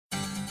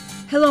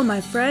Hello,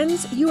 my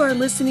friends. You are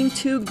listening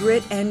to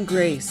Grit and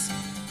Grace.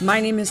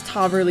 My name is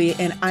Toverly,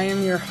 and I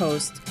am your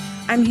host.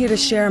 I'm here to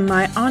share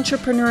my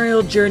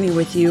entrepreneurial journey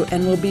with you,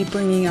 and we'll be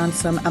bringing on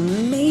some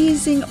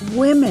amazing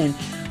women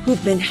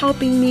who've been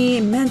helping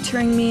me,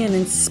 mentoring me, and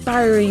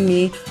inspiring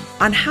me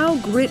on how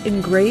Grit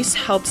and Grace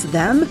helps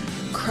them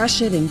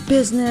crush it in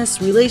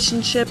business,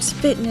 relationships,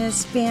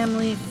 fitness,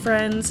 family,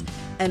 friends,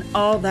 and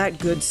all that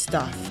good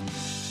stuff.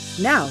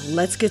 Now,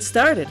 let's get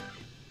started.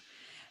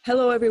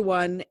 Hello,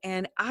 everyone,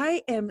 and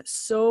I am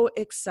so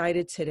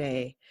excited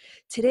today.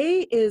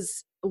 Today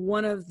is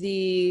one of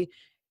the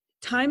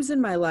times in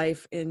my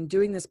life in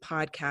doing this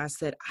podcast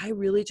that I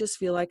really just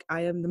feel like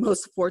I am the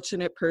most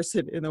fortunate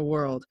person in the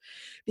world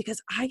because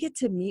I get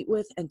to meet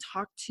with and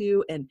talk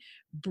to and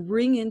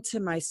bring into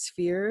my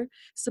sphere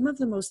some of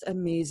the most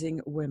amazing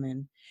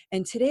women.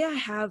 And today I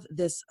have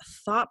this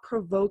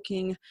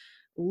thought-provoking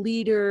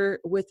leader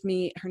with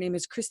me. Her name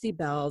is Christy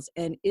Bells,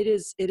 and it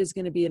is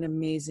going to be an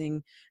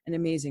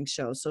amazing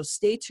show. So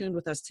stay tuned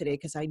with us today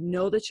because I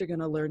know that you're going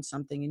to learn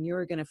something and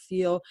you're going to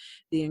feel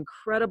the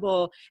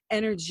incredible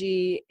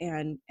energy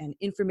and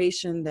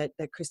information that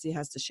Christy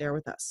has to share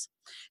with us.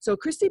 So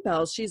Christy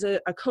Bells, she's a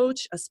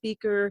coach, a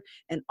speaker,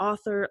 an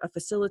author, a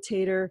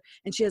facilitator,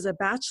 and she has a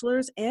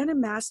bachelor's and a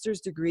master's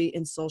degree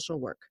in social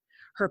work.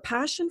 Her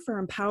passion for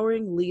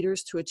empowering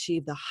leaders to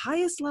achieve the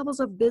highest levels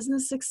of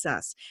business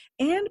success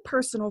and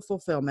personal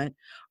fulfillment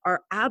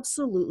are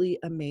absolutely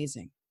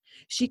amazing.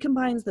 She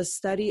combines the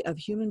study of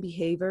human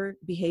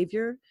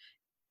behavior,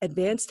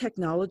 advanced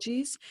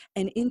technologies,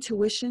 and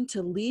intuition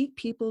to lead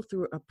people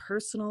through a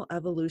personal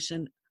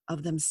evolution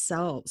of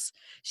themselves.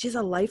 She's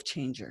a life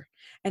changer.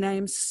 And I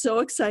am so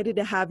excited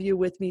to have you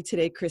with me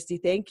today, Christy.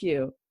 Thank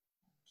you.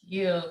 Thank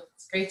you.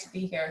 It's great to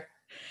be here.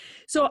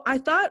 So I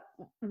thought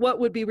what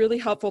would be really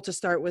helpful to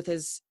start with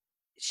is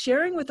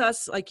sharing with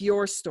us like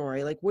your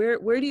story. Like where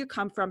do you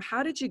come from?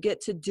 How did you get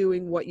to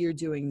doing what you're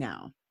doing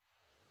now?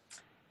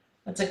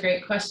 That's a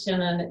great question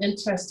and an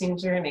interesting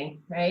journey,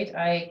 right?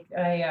 I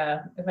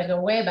if I go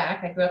way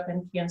back, I grew up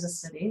in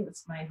Kansas City.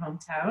 It's my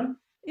hometown.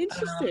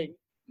 Interesting.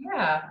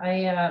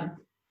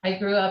 I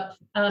grew up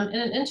in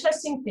an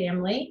interesting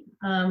family,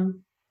 and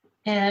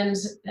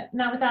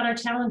not without our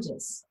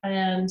challenges.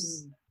 And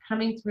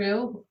coming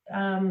through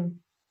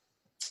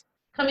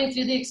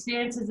the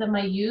experiences of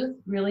my youth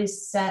really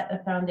set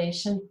a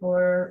foundation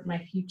for my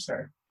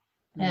future.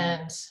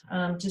 And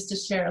just to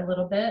share a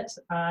little bit,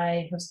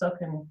 I have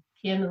spoken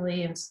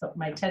candidly and spoke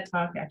my TED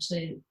Talk.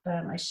 Actually,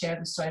 I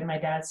shared the story of my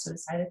dad's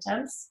suicide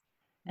attempts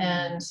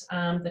and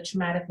the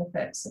traumatic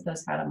effects that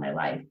those had on my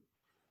life.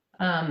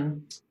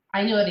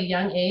 I knew at a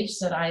young age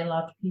that I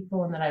loved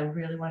people and that I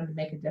really wanted to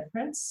make a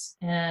difference.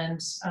 And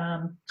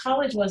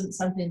college wasn't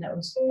something that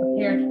was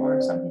prepared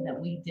for, something that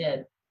we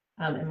did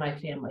in my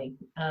family.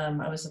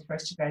 I was the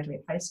first to graduate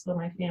high school in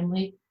my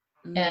family.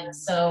 And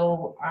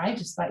so I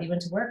just thought you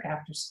went to work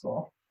after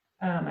school,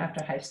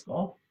 after high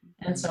school.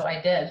 And so I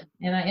did.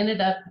 And I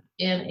ended up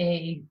in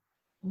a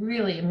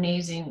really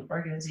amazing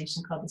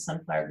organization called the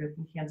Sunflower Group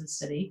in Kansas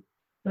City.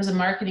 It was a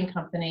marketing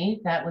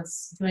company that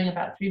was doing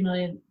about $3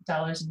 million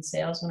in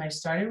sales when I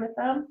started with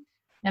them.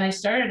 And I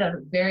started at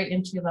a very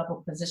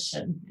entry-level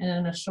position. And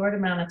in a short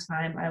amount of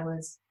time, I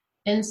was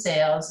in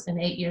sales.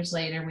 And 8 years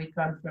later, we've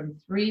gone from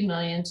 $3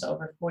 million to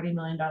over $40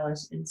 million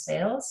in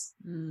sales.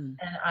 And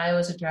I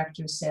was a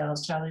director of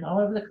sales, traveling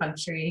all over the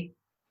country,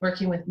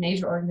 working with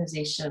major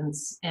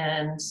organizations.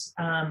 And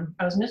I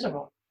was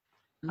miserable.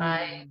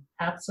 I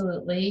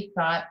absolutely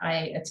thought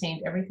I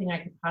attained everything I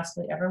could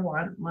possibly ever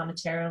want,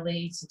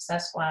 monetarily,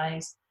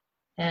 success-wise,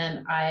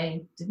 and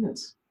I didn't.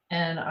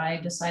 And I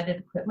decided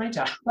to quit my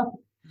job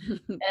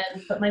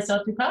and put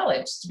myself through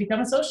college to become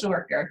a social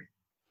worker.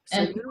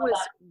 So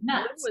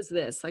when was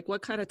this? Like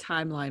what kind of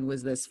timeline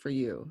was this for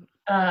you?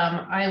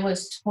 I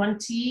was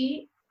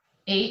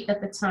 28 at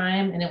the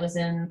time, and it was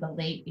in the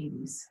late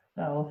 80s.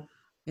 So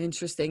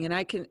interesting. And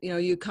I can,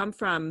 you come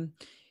from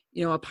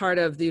a part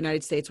of the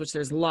United States, which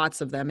there's lots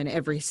of them in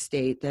every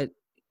state that,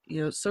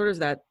 sort of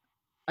that,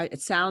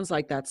 it sounds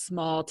like that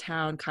small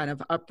town kind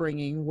of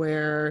upbringing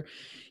where,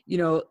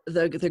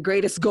 the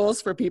greatest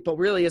goals for people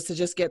really is to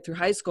just get through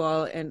high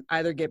school and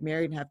either get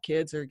married and have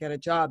kids or get a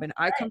job. And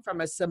I come from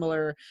a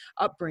similar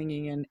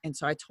upbringing. And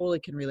so I totally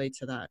can relate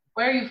to that.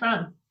 Where are you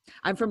from?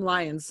 I'm from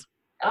Lyons.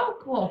 Oh,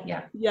 cool.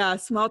 Yeah. Yeah.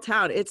 Small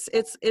town.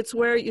 It's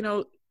where,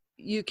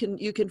 you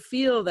can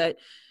feel that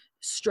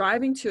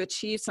striving to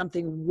achieve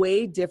something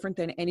way different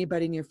than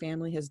anybody in your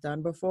family has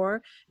done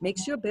before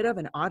makes you a bit of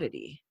an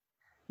oddity.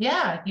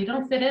 Yeah, you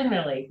don't fit in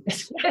really.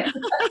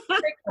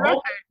 Right.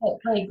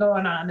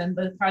 Going on in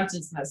the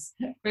consciousness,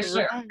 for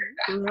sure.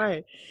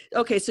 Right.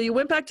 Okay, so you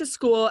went back to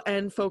school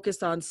and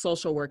focused on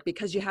social work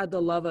because you had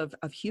the love of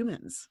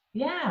humans.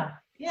 Yeah.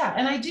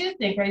 And I do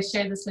think I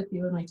shared this with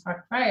you when we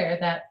talked prior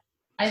that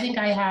I think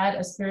I had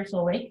a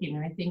spiritual awakening.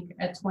 I think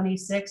at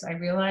 26, I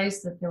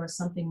realized that there was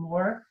something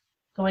more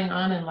going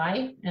on in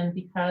life. And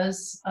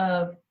because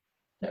of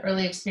the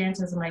early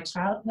experiences of my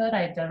childhood,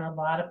 I had done a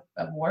lot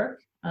of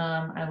work.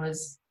 I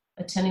was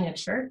attending a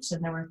church,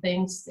 and there were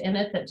things in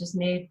it that just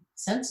made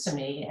sense to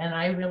me. And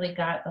I really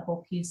got the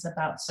whole piece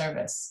about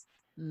service.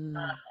 And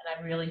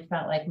I really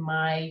felt like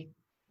my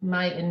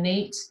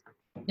innate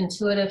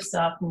intuitive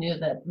self knew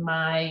that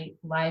my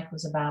life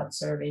was about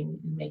serving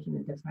and making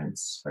a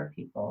difference for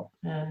people.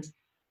 And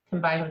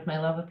combined with my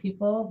love of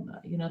people,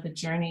 the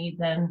journey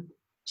then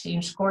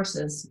changed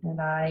courses, and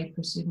I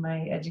pursued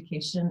my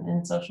education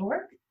in social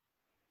work.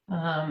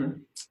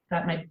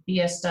 Got my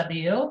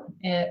BSW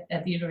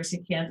at the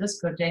University of Kansas,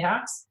 go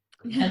Jayhawks.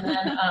 And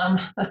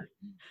then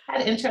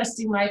had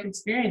interesting life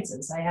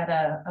experiences. I had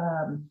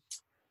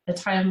a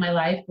time in my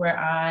life where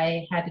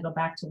I had to go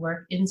back to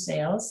work in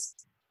sales.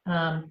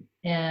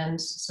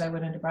 And so I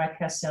went into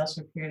broadcast sales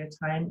for a period of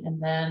time,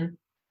 and then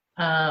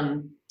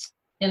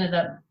ended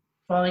up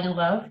falling in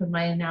love with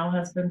my now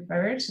husband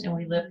first, and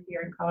we live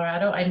here in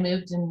Colorado. I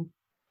moved in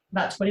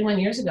about 21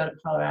 years ago to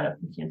Colorado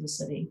from Kansas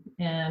City,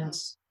 and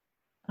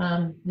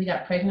we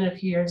got pregnant a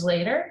few years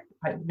later.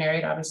 I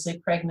married, obviously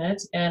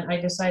pregnant, and I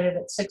decided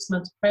at 6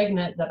 months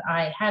pregnant that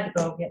I had to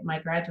go get my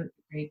graduate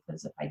degree,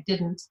 because if I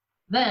didn't,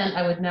 then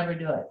I would never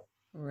do it.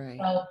 Right.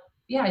 So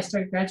yeah, I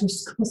started graduate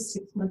school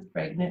 6 months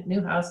pregnant,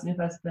 new house, new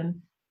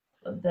husband.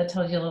 That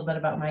tells you a little bit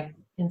about my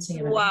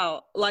insanity.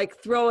 Wow. Like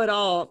throw it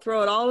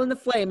all in the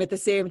flame at the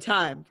same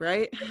time,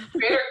 right?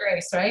 Greater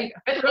grace, right?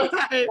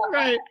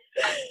 Right.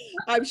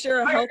 I'm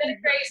sure a healthy,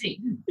 crazy.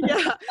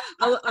 Yeah,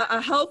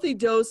 a healthy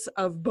dose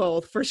of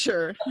both for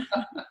sure.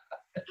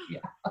 Yeah.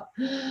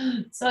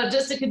 So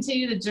just to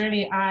continue the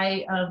journey,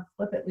 I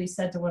flippantly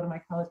said to one of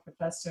my college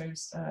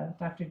professors,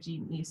 Dr.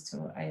 Jean East,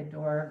 who I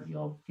adore,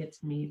 you'll get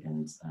to meet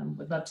and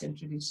would love to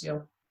introduce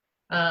you,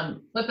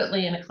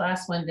 flippantly in a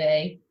class one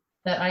day,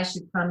 that I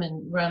should come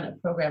and run a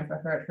program for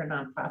her at her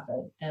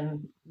nonprofit.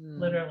 And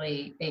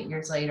literally 8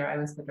 years later, I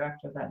was the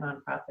director of that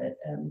nonprofit.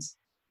 And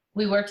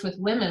we worked with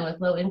women with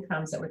low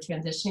incomes that were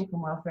transitioning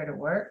from welfare to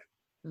work.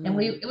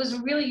 And it was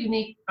a really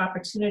unique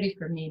opportunity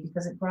for me,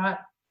 because it brought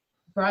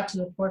to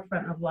the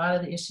forefront of a lot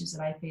of the issues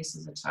that I faced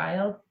as a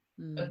child,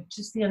 of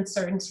just the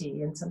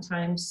uncertainty, and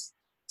sometimes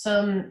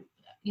some,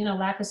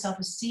 lack of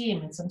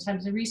self-esteem, and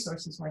sometimes the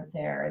resources weren't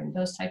there, and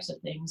those types of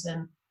things.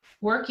 And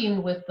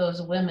working with those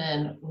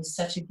women was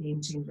such a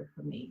game changer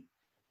for me,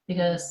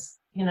 because,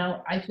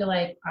 I feel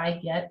like I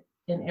get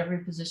in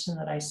every position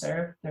that I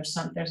serve,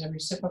 there's a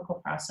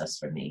reciprocal process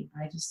for me.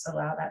 I just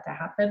allow that to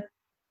happen.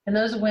 And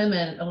those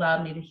women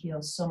allowed me to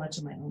heal so much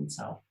of my own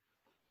self.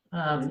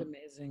 That's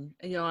amazing.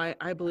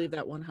 I believe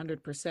that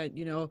 100%.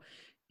 You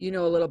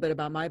know a little bit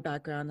about my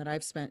background, that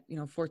I've spent,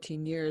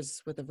 14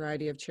 years with a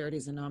variety of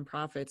charities and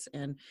nonprofits.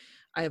 And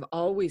I have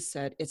always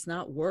said, it's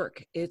not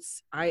work.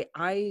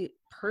 I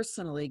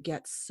personally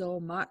get so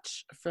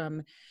much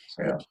from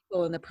the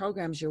people and the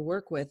programs you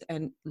work with,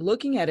 and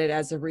looking at it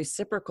as a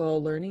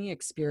reciprocal learning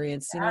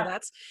experience,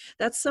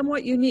 that's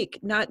somewhat unique.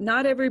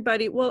 Not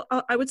everybody, well,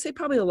 I would say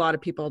probably a lot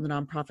of people in the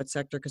nonprofit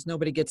sector, because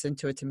nobody gets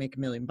into it to make $1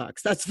 million.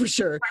 That's for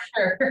sure.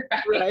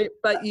 Right.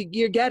 But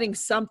you're getting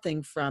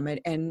something from it,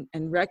 and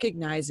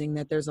recognizing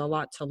that there's a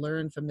lot to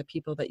learn from the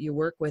people that you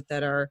work with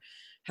that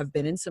have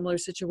been in similar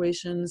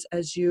situations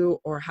as you,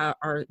 or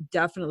are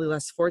definitely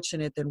less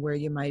fortunate than where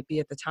you might be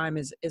at the time,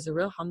 is a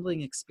real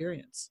humbling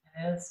experience.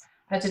 It is.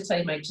 I have to tell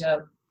you my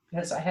joke,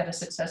 because I had a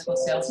successful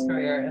sales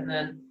career and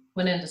then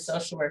went into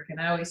social work. And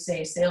I always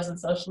say sales and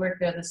social work,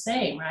 they're the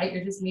same, right?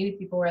 You're just meeting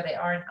people where they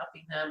are and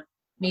helping them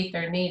meet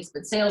their needs.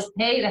 But sales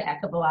paid a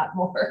heck of a lot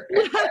more.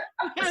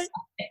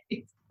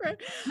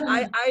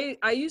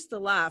 I used to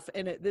laugh,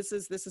 and this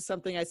is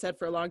something I said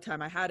for a long time.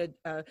 I had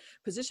a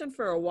position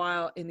for a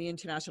while in the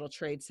international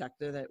trade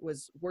sector that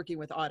was working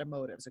with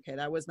automotives. Okay,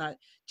 that was not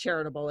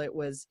charitable. It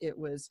was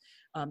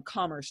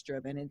commerce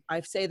driven, and I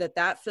say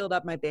that filled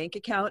up my bank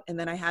account. And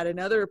then I had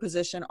another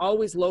position,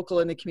 always local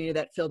in the community,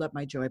 that filled up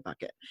my joy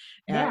bucket.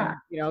 And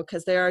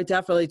because there are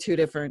definitely two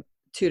different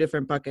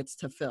buckets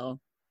to fill.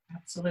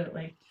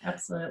 Absolutely.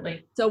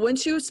 So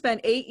once you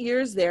spent 8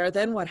 years there,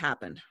 then what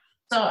happened?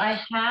 So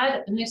I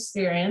had an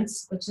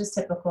experience, which is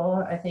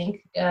typical, I think.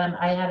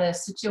 I had a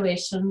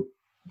situation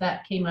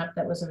that came up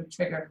that was a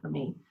trigger for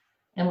me.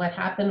 And what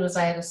happened was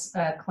I had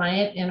a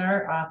client in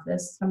our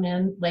office come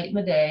in late in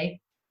the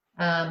day.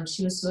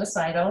 She was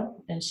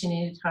suicidal and she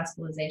needed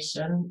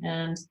hospitalization.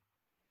 And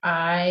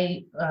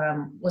I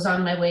was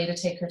on my way to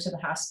take her to the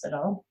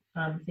hospital,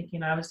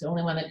 thinking I was the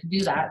only one that could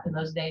do that. In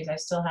those days, I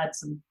still had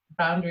some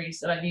boundaries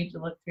that I needed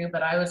to look through,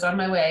 but I was on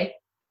my way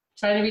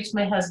trying to reach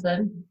my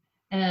husband,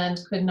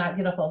 and could not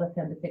get a hold of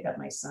him to pick up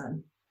my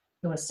son,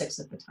 who was 6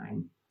 at the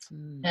time.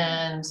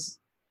 And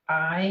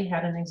I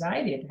had an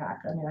anxiety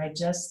attack. I mean, I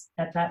just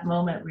at that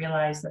moment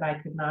realized that I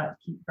could not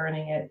keep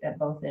burning it at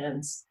both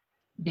ends,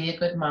 be a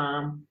good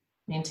mom,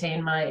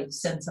 maintain my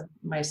sense of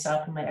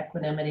myself and my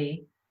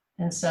equanimity.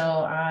 And so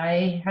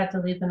I had to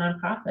leave the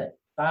nonprofit.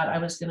 Thought I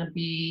was going to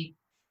be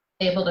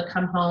able to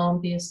come home,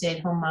 be a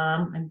stay-at-home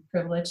mom. I'm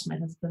privileged. My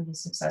husband is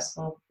a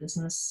successful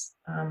business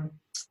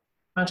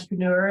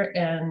entrepreneur,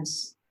 and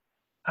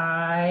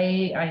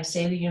I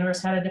say the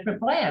universe had a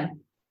different plan.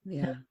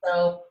 Yeah.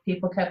 So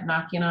people kept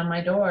knocking on my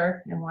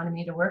door and wanted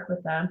me to work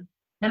with them.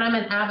 And I'm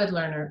an avid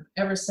learner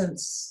ever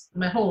since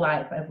my whole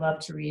life. I've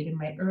loved to read. In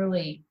my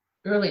early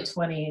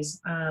 20s,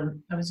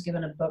 I was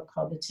given a book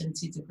called The 10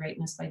 Seeds of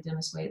Greatness by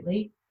Dennis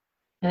Waitley,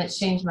 and it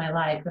changed my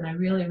life. And I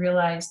really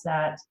realized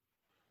that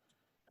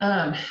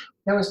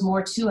there was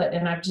more to it.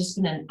 And I've just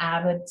been an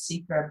avid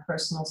seeker of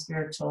personal,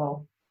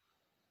 spiritual,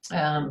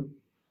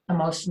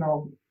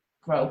 emotional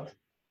growth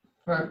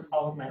for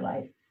all of my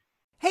life.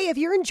 Hey, if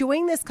you're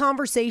enjoying this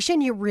conversation,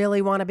 you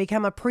really want to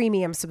become a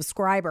premium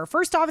subscriber.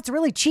 First off, it's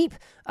really cheap,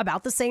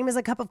 about the same as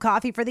a cup of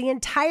coffee for the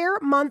entire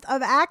month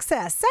of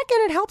access. Second,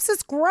 it helps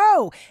us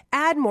grow,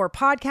 add more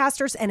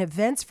podcasters and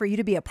events for you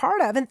to be a part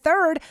of. And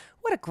third,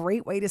 what a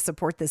great way to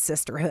support this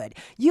sisterhood.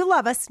 You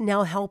love us.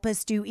 Now help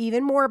us do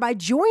even more by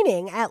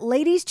joining at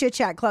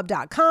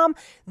ladieschitchatclub.com.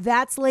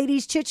 That's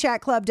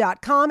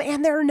ladieschitchatclub.com,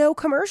 and there are no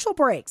commercial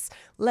breaks.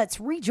 Let's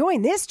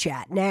rejoin this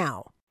chat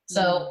now.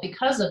 So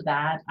because of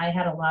that, I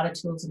had a lot of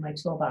tools in my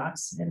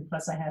toolbox, and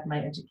plus I had my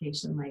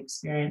education, my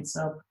experience.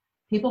 So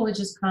people would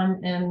just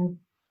come in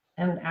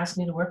and ask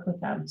me to work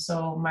with them.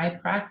 So my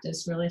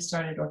practice really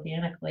started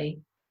organically,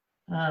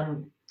 I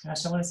want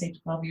to say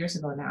 12 years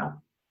ago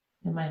now,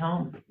 in my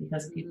home,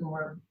 because people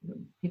were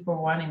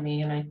wanting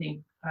me. And I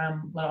think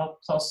what I'll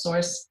call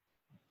Source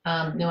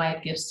knew I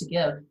had gifts to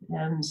give.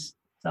 And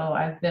so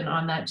I've been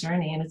on that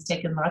journey, and it's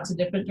taken lots of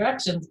different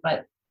directions,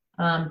 but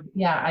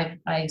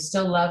I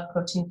still love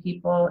coaching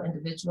people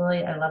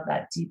individually. I love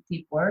that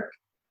deep work.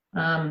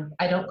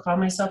 I don't call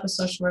myself a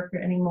social worker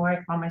anymore.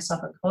 I call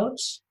myself a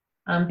coach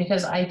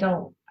because I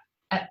don't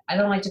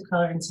like to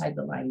color inside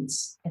the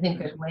lines. I think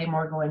there's way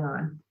more going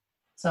on.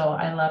 So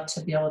I love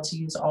to be able to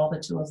use all the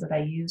tools that I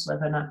use,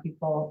 whether or not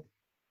people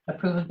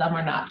approve of them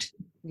or not.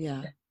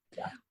 Yeah.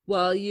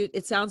 Well,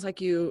 it sounds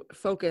like you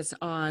focus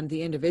on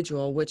the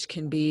individual, which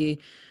can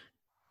be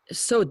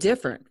so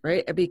different,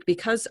 right?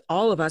 Because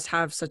all of us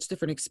have such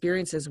different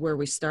experiences, where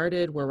we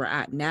started, where we're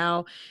at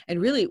now, and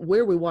really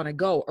where we want to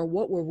go, or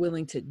what we're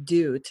willing to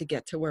do to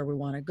get to where we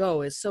want to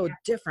go, is so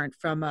different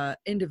from an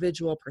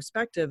individual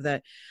perspective,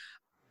 that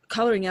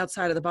coloring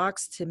outside of the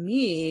box, to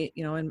me,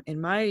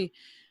 in my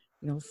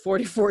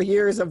 44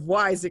 years of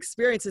wise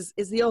experiences,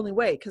 is the only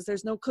way, because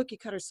there's no cookie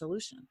cutter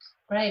solution.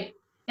 Right.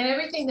 And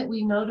everything that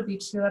we know to be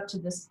true up to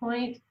this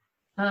point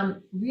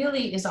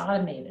really is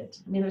automated.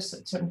 I mean, there's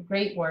some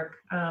great work.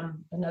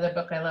 Another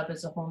book I love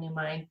is A Whole New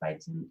Mind by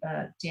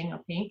Daniel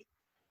Pink.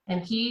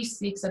 And he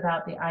speaks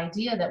about the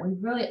idea that we've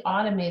really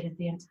automated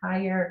the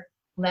entire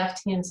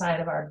left-hand side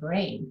of our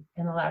brain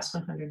in the last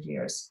 100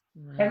 years.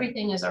 Right.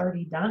 Everything is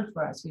already done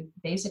for us. We've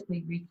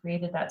basically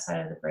recreated that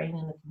side of the brain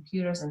in the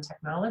computers and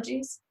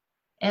technologies.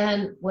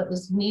 And what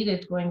is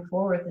needed going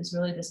forward is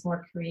really this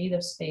more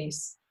creative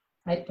space,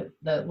 right?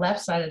 The left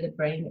side of the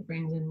brain that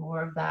brings in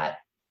more of that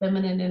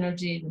feminine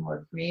energy, the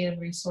more creative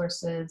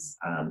resources,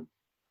 the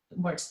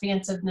more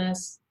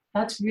expansiveness.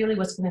 That's really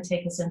what's going to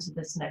take us into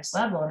this next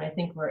level. And I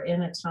think we're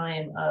in a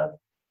time of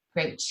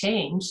great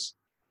change,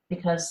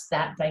 because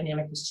that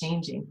dynamic is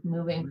changing,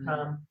 moving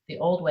from the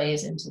old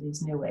ways into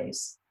these new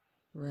ways.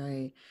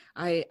 Right.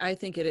 I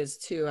think it is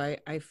too.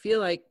 I feel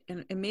like,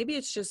 and maybe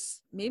it's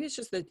just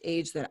the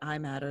age that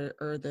I'm at,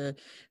 or the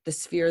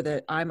sphere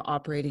that I'm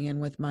operating in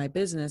with my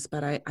business.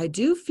 But I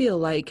do feel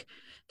like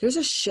there's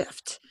a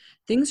shift.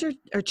 Things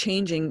are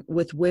changing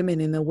with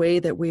women in the way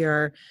that we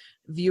are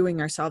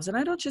viewing ourselves. And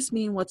I don't just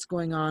mean what's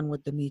going on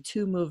with the Me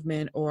Too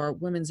movement or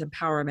women's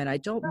empowerment. I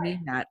don't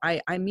mean that.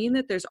 I mean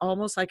that there's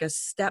almost like a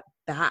step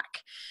back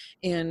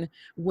in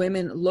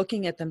women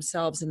looking at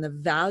themselves and the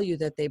value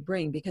that they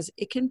bring, because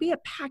it can be a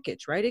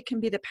package, right? It can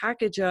be the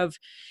package of,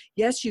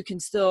 yes, you can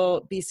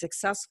still be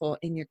successful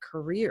in your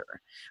career,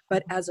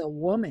 but as a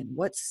woman,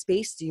 what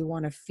space do you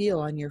want to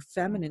feel on your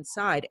feminine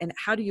side? And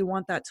how do you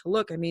want that to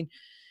look? I mean,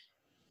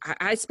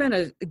 I spent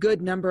a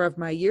good number of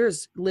my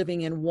years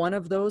living in one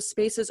of those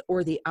spaces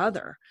or the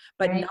other,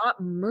 but not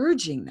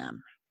merging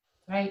them.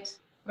 Right.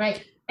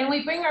 And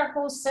we bring our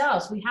whole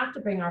selves. We have to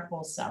bring our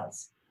whole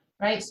selves,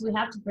 right? So we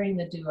have to bring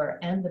the doer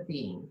and the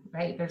being,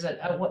 right? There's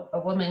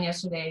a woman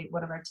yesterday,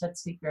 one of our TED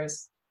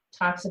speakers,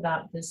 talks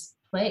about this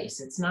place.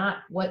 It's not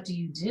what do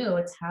you do,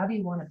 it's how do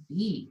you want to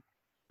be?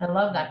 I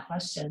love that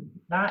question.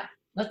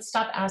 Let's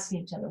stop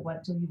asking each other,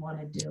 what do we want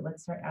to do?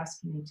 Let's start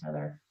asking each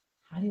other,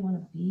 how do you want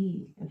to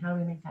be, and how do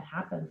we make that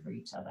happen for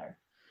each other?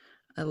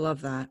 I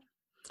love that.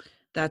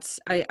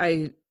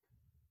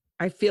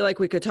 I feel like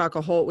we could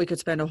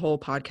spend a whole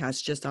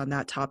podcast just on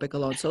that topic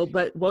alone. So,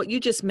 but what you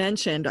just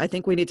mentioned, I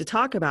think we need to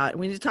talk about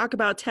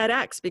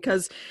TEDx,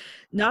 because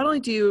not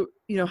only do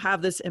you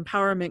have this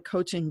empowerment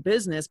coaching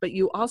business, but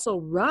you also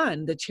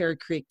run the Cherry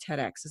Creek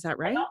TEDx. Is that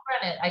right? I don't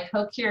run it. I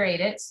co-curate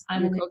it.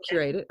 You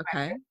co-curate it.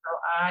 Okay.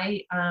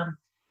 So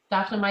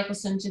Dr.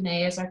 Michelson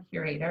Janae is our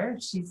curator.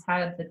 She's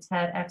had the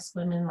TEDx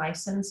Women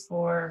license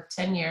for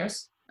 10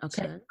 years.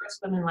 Okay. She's the first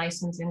women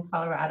license in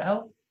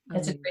Colorado.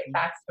 It's a great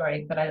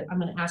backstory, but I'm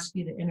going to ask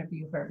you to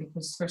interview her,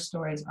 because her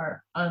stories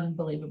are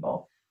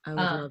unbelievable.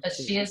 But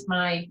she is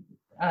I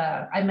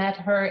met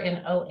her in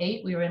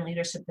 2008. We were in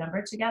Leadership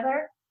Denver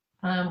together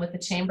with the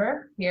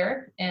chamber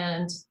here.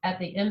 And at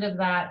the end of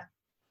that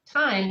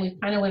time, we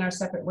kind of went our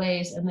separate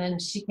ways. And then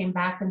she came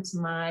back into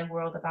my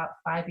world about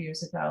 5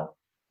 years ago.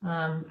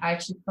 I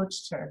actually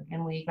coached her,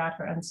 and we got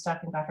her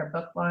unstuck and got her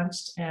book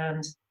launched.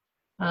 And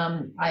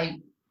I,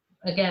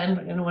 again,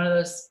 in one of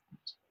those,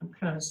 I'm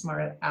kind of a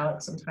smart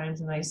aleck sometimes.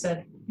 And I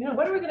said,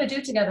 what are we going to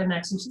do together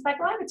next? And she's like,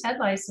 well, I have a TED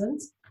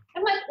license.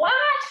 I'm like, what?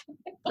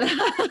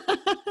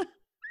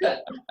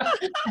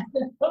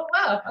 Oh,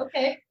 wow.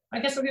 Okay. I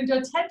guess we're going to do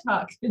a TED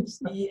Talk.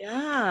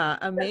 Yeah.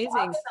 Amazing.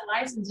 I'll get the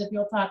license if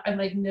you'll talk. I'm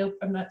like, nope,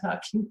 I'm not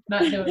talking.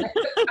 Not doing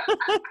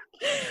it.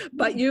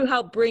 But you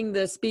help bring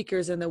the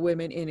speakers and the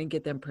women in and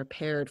get them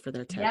prepared for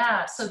their TED.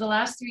 Yeah. So the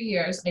last 3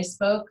 years, I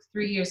spoke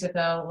 3 years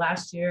ago.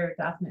 Last year,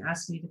 Daphne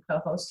asked me to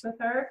co-host with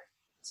her.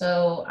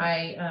 So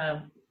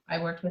I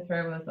worked with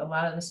her with a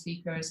lot of the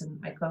speakers, and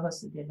I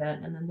co-hosted the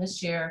event. And then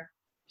this year,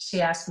 she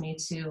asked me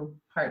to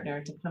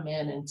partner, to come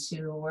in and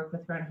to work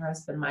with her and her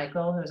husband,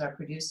 Michael, who's our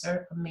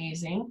producer.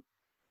 Amazing.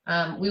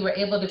 We were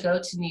able to go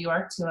to New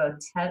York to a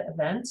TED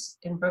event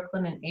in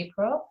Brooklyn in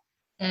April.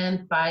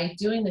 And by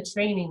doing the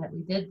training that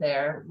we did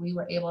there, we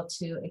were able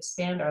to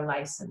expand our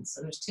license.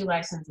 So there's 2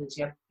 licenses.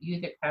 You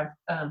either have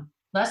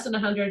less than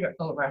 100 or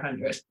over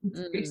 100. It's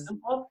pretty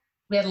simple.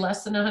 We had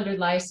less than 100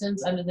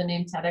 license under the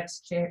name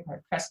TEDx Chair at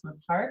Crestwood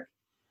Park.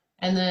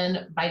 And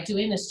then by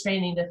doing this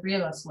training, the 3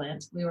 of us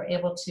went, we were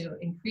able to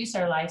increase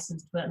our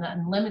license to an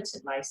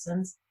unlimited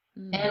license.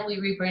 And we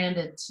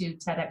rebranded to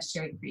TEDx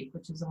Cherry Creek,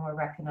 which is a more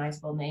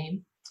recognizable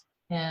name.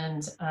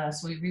 And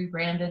so we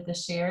rebranded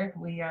this year.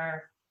 We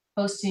are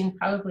hosting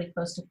probably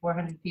close to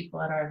 400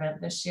 people at our event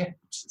this year,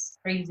 which is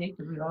crazy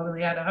because we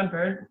only had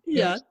 100.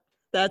 Yeah.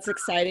 That's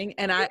exciting.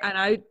 And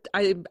I'm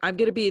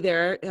going to be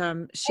there.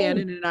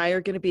 Shannon and I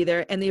are going to be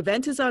there. And the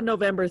event is on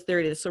November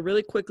 30th. So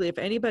really quickly, if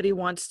anybody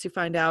wants to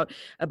find out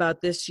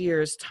about this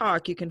year's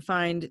talk, you can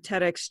find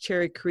TEDx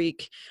Cherry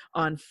Creek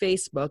on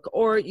Facebook,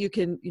 or you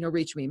can,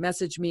 reach me,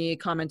 message me,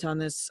 comment on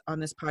this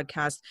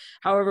podcast,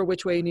 however,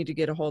 which way you need to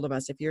get a hold of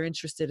us. If you're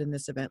interested in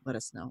this event, let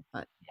us know.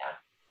 But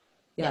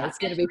yeah, it's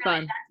going to be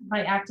fun.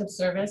 My active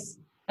service.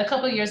 A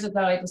couple of years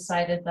ago, I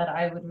decided that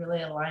I would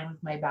really align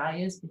with my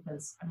values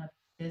because I'm a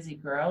busy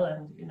girl,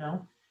 and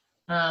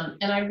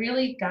and I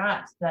really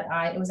got that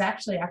it was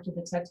actually after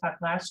the TED Talk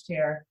last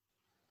year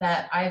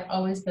that I've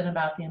always been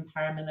about the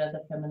empowerment of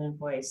the feminine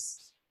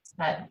voice,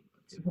 that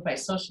through my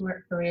social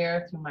work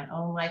career, through my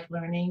own life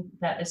learning,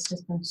 that it's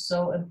just been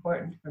so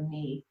important for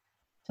me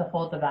to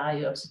hold the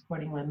value of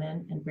supporting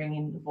women and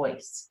bringing the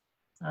voice,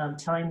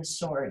 telling the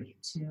story,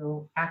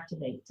 to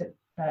activate,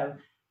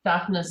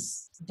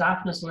 Daphna's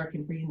work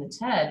in bringing the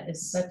TED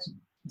is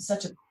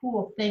such a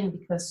cool thing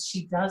because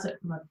she does it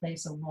from a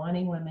place of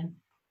wanting women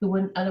who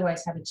wouldn't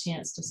otherwise have a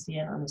chance to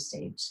stand on the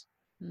stage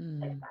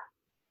like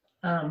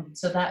that.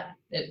 So that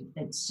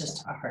it's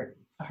just a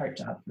hard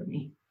job for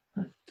me.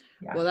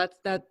 Yeah. Well,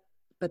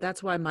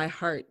 that's why my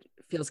heart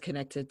feels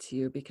connected to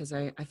you, because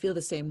I feel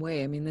the same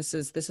way. I mean, this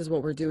is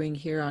what we're doing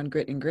here on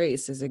Grit and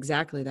Grace, is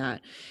exactly that.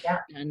 Yeah.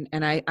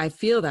 And I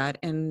feel that.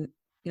 And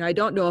I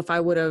don't know if I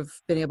would have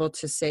been able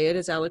to say it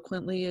as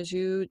eloquently as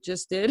you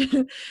just did,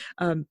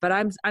 but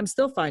I'm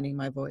still finding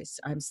my voice.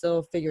 I'm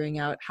still figuring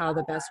out how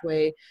the best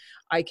way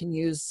I can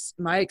use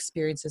my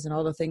experiences and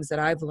all the things that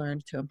I've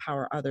learned to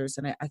empower others.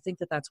 And I think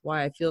that's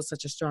why I feel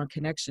such a strong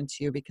connection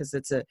to you, because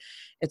it's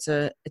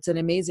an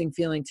amazing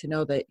feeling to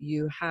know that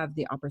you have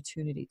the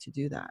opportunity to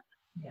do that.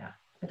 Yeah.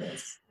 It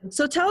is.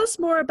 So tell us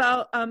more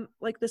about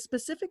like the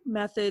specific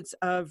methods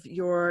of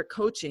your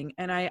coaching.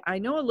 And I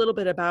know a little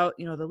bit about,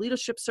 the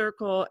leadership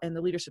circle and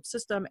the leadership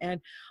system. And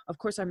of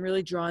course, I'm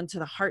really drawn to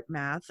the heart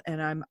math.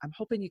 And I'm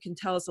hoping you can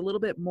tell us a little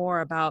bit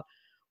more about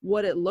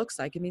what it looks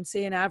like. I mean,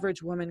 say an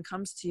average woman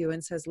comes to you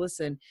and says,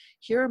 listen,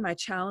 here are my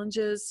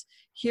challenges.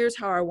 Here's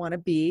how I want to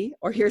be,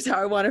 or here's how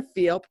I want to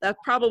feel. That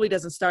probably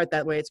doesn't start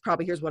that way. It's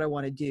probably, here's what I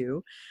want to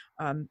do.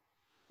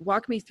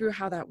 Walk me through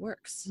how that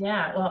works.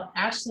 Yeah, well,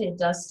 actually, it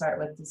does start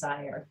with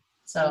desire.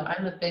 So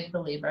I'm a big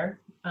believer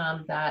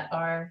that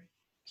our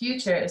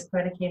future is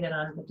predicated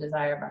on the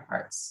desire of our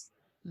hearts.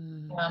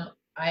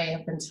 I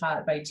have been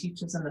taught by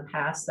teachers in the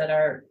past that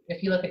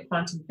if you look at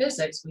quantum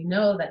physics, we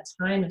know that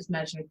time is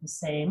measured the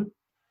same,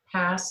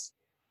 past,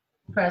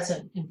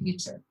 present, and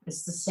future.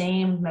 It's the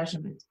same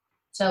measurement.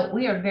 So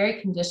we are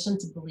very conditioned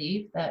to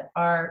believe that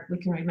we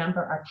can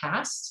remember our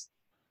past,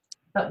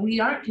 but we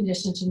aren't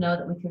conditioned to know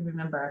that we can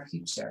remember our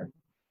future.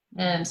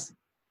 And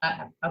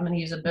I'm going to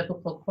use a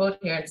biblical quote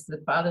here. It's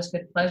the Father's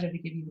good pleasure to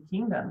give you the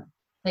kingdom.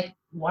 Like,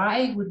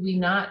 why would we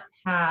not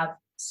have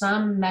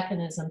some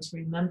mechanism to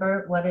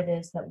remember what it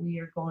is that we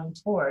are going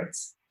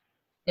towards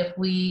and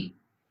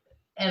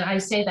I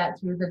say that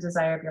through the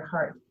desire of your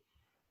heart.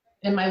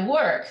 In my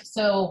work,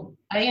 so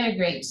I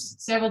integrate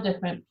several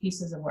different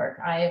pieces of work.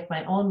 I have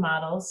my own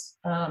models.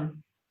 I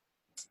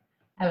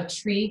have a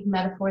tree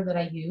metaphor that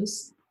I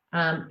use.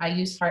 I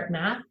use heart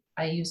math.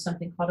 I use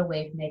something called a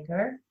wave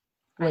maker.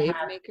 Wave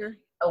maker?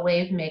 A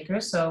wave maker.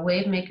 So a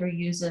wave maker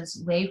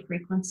uses wave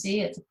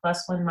frequency. It's a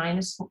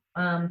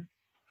 +1-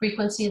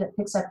 frequency that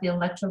picks up the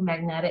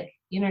electromagnetic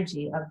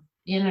energy of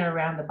in and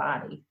around the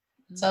body.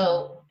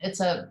 So it's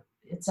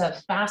it's a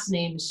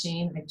fascinating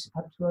machine. I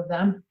have two of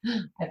them.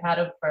 I've had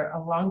them for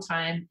a long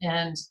time,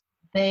 and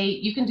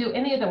you can do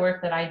any of the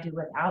work that I do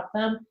without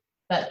them,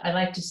 but I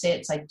like to say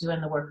it's like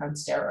doing the work on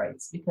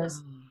steroids,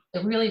 because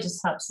it really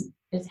just helps.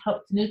 It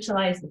helps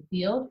neutralize the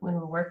field when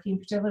we're working,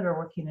 particularly we're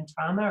working in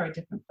trauma or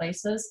different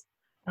places.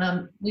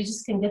 We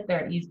just can get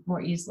there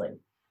more easily.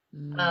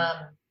 There's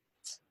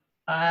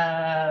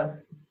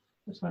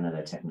one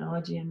other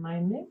technology in my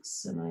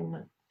mix, and I'm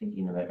not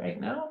thinking of it right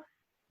now.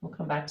 We'll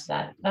come back to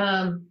that.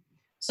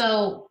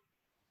 So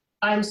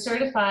I'm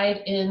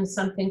certified in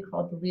something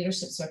called the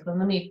Leadership Circle. And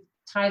let me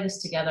tie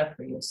this together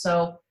for you.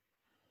 So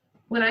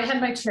when I had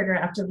my trigger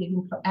after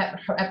leaving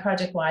at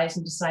Project Wise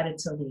and decided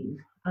to leave,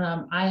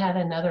 I had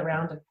another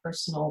round of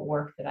personal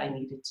work that I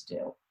needed to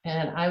do.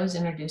 And I was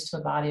introduced to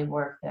a body of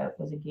work that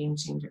was a game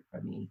changer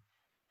for me.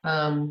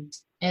 And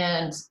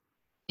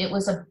it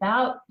was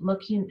about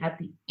looking at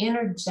the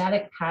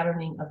energetic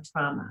patterning of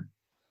trauma.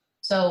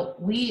 So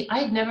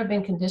I'd never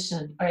been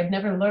conditioned, or I'd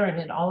never learned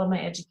in all of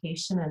my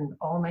education and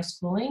all of my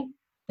schooling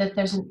that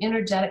there's an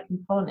energetic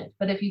component.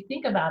 But if you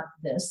think about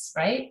this,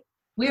 right,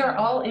 we are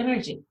all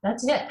energy.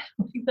 That's it.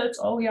 That's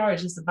all we are,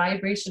 is just a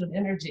vibration of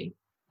energy.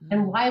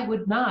 And why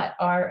would not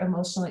our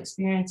emotional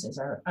experiences,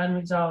 our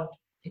unresolved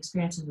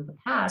experiences of the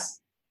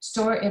past,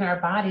 store in our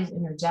bodies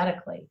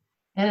energetically?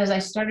 And as I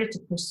started to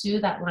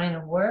pursue that line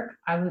of work,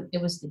 it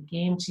was the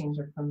game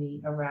changer for me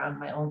around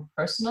my own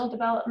personal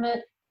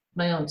development,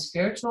 my own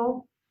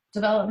spiritual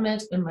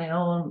development, and my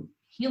own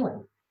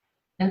healing.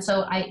 And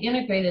so I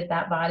integrated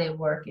that body of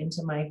work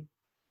into my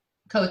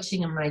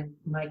coaching and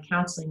my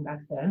counseling back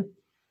then.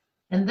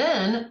 And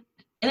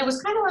it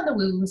was kind of on the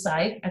woo-woo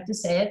side, I have to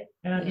say it,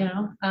 a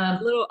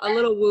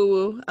little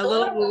woo-woo, a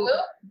little woo,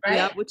 right?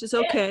 Yeah, which is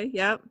okay.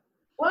 Yeah.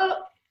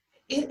 Well,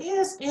 it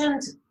is.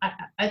 And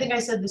I think I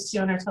said this to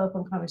you on our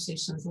telephone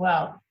conversation as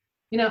well.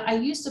 I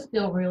used to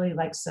feel really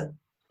like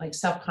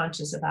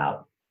self-conscious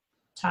about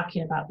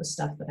talking about the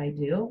stuff that I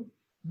do,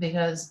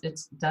 because it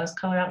does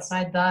color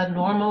outside the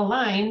normal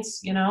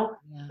lines,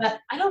 but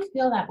I don't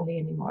feel that way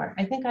anymore.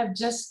 I think I've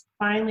just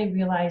finally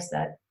realized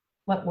that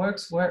what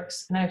works,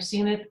 and I've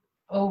seen it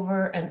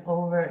over and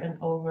over and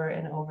over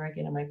and over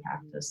again in my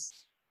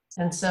practice.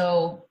 And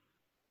so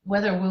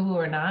whether woo-woo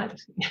or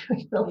not,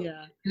 it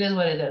is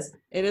what it is.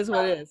 It is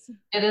what it is.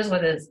 It is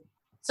what it is.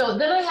 So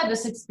then I had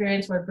this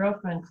experience where a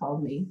girlfriend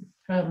called me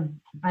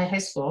from my high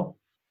school,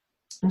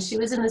 and she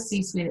was in the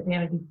C-suite at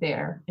Vanity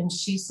Fair, and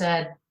she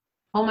said,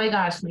 "Oh my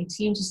gosh, my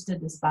team just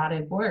did this body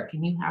of work,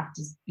 and you have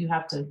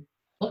to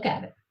look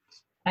at it."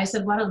 I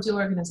said, "Why don't do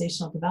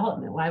organizational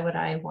development? Why would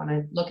I want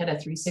to look at a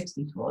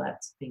 360 tool?"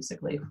 That's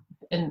basically,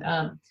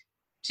 and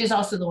she's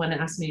also the one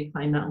that asked me to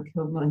climb Mount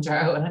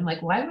Kilimanjaro, and I'm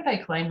like, "Why would I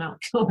climb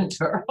Mount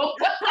Kilimanjaro?"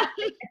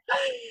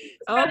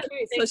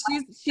 Okay, so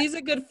she's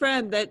a good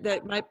friend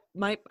that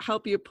might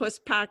help you push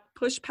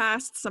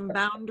past some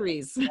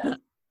boundaries.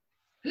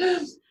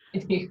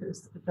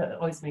 That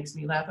always makes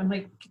me laugh. I'm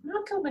like,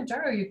 "Mount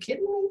Kilimanjaro? Are you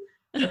kidding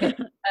me?" Okay.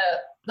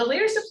 The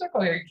Leadership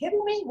Circle? Are you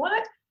kidding me?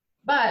 What?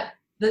 But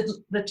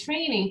the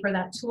training for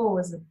that tool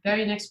was the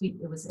very next week.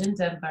 It was in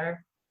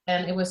Denver,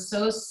 and it was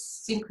so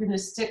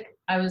synchronistic.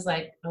 I was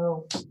like,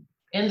 oh,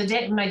 and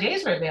my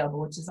days were available,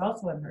 which is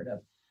also unheard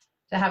of,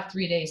 to have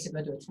 3 days to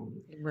go to a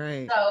training.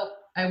 Right. So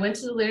I went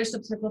to the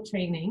Leadership Circle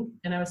training,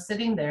 and I was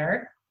sitting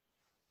there,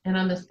 and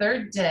on the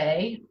third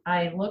day,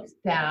 I looked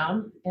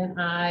down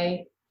and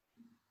I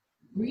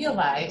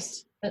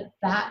realized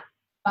that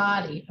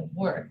body of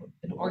work,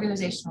 an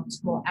organizational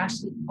tool,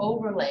 actually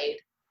overlaid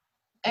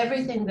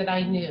everything that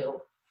I knew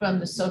from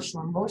the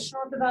social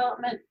emotional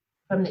development,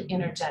 from the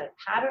energetic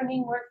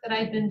patterning work that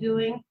I'd been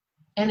doing,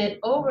 and it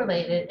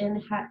overlaid it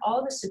and had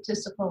all the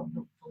statistical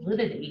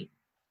validity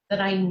that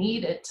I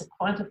needed to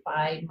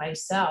quantify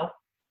myself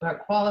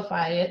or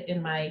qualify it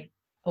in my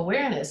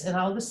awareness. And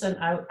all of a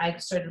sudden I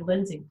started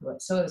lensing to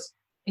it. So it was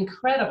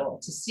incredible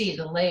to see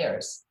the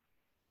layers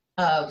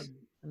of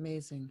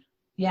amazing.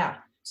 Yeah.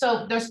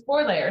 So there's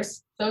 4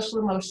 layers: social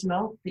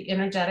emotional, the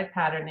energetic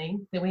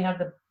patterning, then we have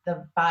the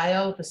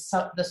bio,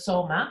 the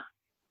soma,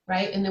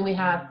 right? And then we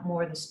have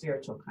more of the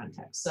spiritual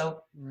context.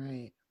 So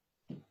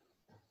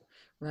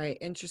Right.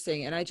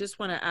 Interesting. And I just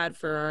want to add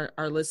for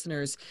our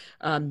listeners,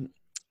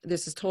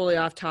 this is totally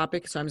off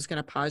topic, so I'm just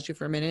going to pause you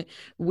for a minute.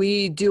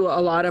 We do a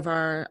lot of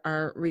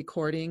our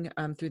recording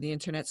through the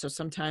internet, so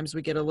sometimes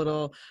we get a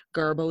little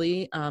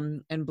garbly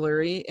and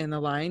blurry in the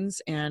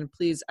lines. And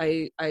please,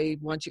 I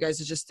want you guys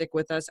to just stick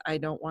with us. I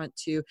don't want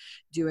to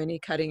do any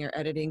cutting or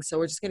editing, so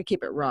we're just going to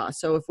keep it raw.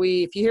 So if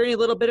you hear any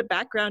little bit of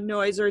background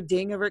noise or a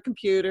ding of a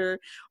computer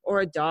or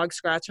a dog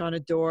scratch on a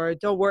door,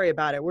 don't worry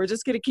about it. We're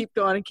just going to keep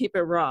going and keep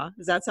it raw.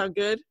 Does that sound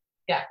good?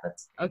 Yeah,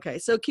 that's okay.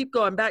 So keep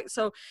going back.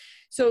 So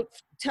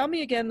tell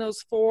me again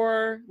those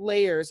 4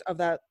 layers of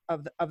that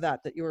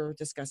you were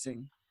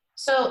discussing.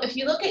 So if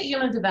you look at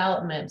human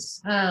development,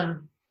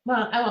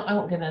 well, I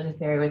won't get into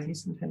theory with you.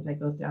 Sometimes I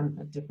go down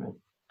a different.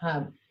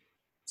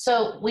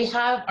 So we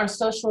have our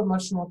social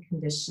emotional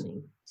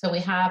conditioning. So we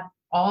have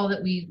all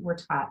that we were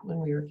taught when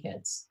we were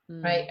kids,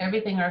 right?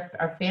 Everything,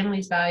 our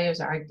family's values,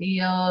 our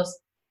ideals,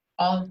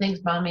 all the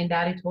things mommy and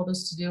daddy told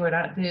us to do or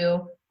not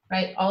do,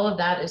 right? All of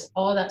that is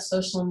all that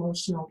social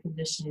emotional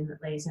conditioning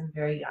that lays in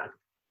very young.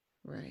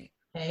 Right.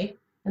 Okay.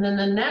 And then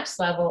the next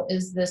level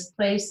is this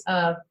place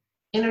of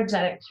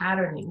energetic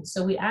patterning.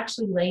 So we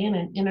actually lay in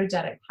an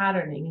energetic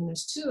patterning, and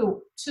there's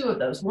two of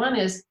those. One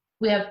is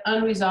we have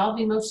unresolved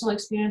emotional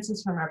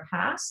experiences from our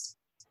past.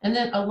 And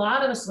then a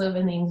lot of us live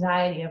in the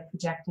anxiety of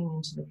projecting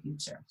into the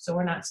future. So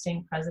we're not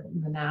staying present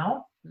in the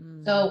now.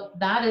 So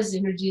that is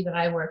energy that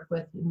I work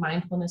with in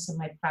mindfulness in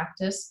my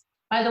practice.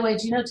 By the way,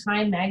 do you know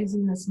Time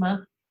Magazine this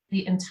month?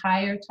 The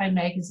entire Time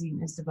Magazine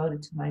is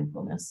devoted to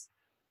mindfulness.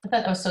 I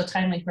thought that was so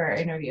timely for our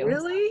interview.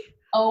 Really?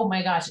 Oh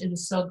my gosh, it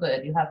is so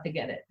good. You have to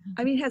get it.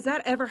 I mean, has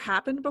that ever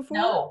happened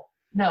before?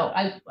 No.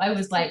 I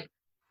was like,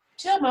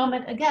 chill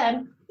moment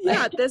again.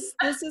 Yeah, this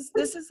is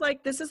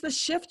the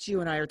shift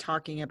you and I are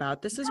talking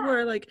about. This is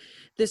where like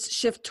this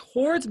shift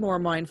towards more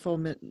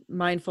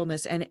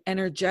mindfulness and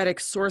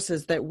energetic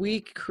sources that we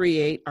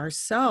create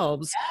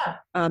ourselves.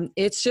 Yeah.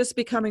 It's just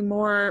becoming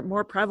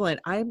more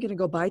prevalent. I am going to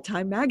go buy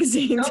Time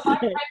Magazine. Go buy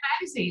Time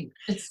Magazine.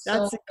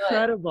 That's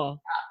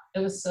incredible.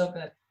 Yeah, it was so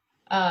good.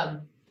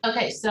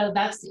 Okay, so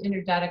that's the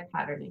energetic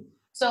patterning.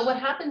 So what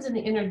happens in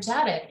the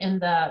energetic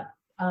and the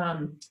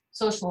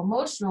social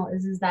emotional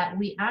is that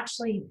we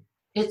actually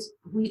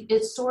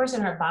it stores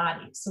in our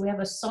body. So we have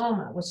a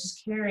soma, which is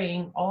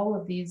carrying all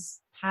of these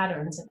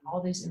patterns and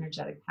all these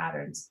energetic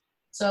patterns.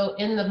 So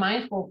in the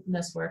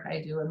mindfulness work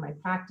I do in my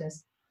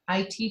practice,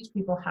 I teach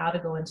people how to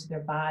go into their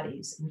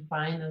bodies and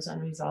find those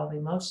unresolved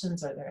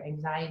emotions or their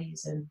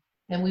anxieties, and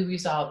we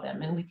resolve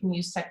them. And we can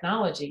use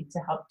technology to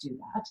help do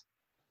that,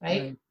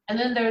 right? And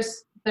then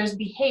there's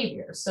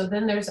behavior. So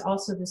then there's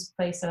also this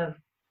place of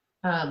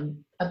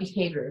a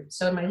behavior.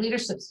 So in my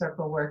leadership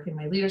circle work, in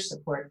my leadership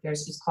work,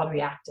 it's called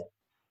reactive.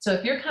 So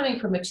if you're coming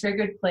from a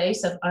triggered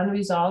place of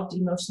unresolved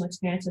emotional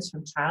experiences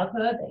from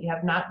childhood that you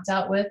have not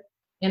dealt with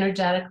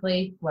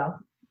energetically, well,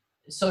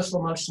 social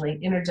emotionally,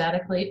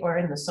 energetically, or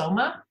in the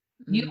soma,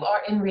 you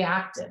are in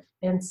reactive.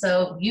 And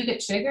so you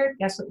get triggered,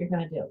 guess what you're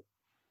going to do?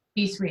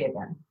 Be three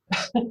again.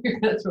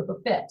 You're going to throw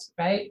a fit,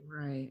 right?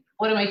 Right.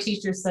 One of my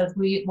teachers says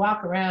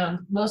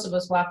most of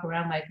us walk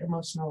around like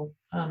emotional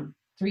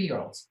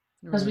 3-year-olds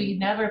because we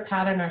never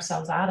pattern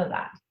ourselves out of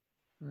that.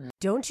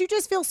 Don't you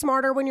just feel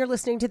smarter when you're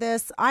listening to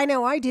this? I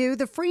know I do.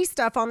 The free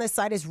stuff on this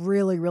site is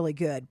really, really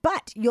good.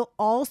 But you'll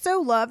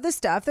also love the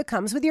stuff that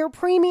comes with your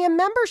premium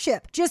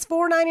membership. Just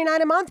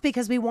 $4.99 a month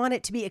because we want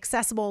it to be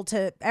accessible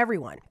to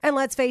everyone. And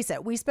let's face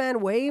it, we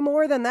spend way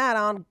more than that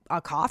on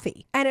a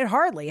coffee. And it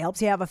hardly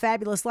helps you have a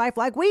fabulous life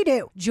like we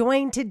do.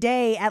 Join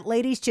today at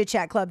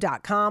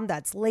ladieschitchatclub.com.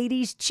 That's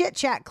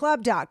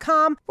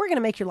ladieschitchatclub.com. We're going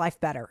to make your life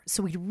better.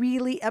 So we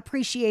really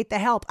appreciate the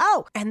help.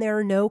 Oh, and there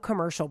are no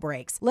commercial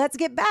breaks. Let's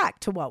get back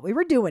to what we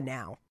were doing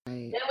now.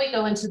 Then we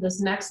go into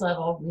this next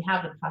level. We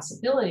have the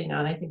possibility now,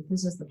 and I think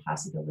this is the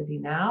possibility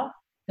now,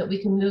 that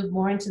we can move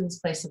more into this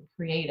place of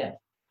creative.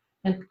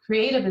 And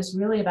creative is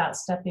really about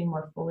stepping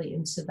more fully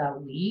into the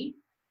we,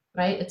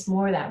 right? It's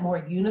more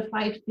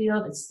unified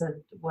field. It's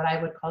what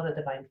I would call the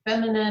divine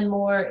feminine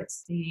more.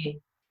 It's the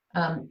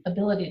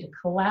ability to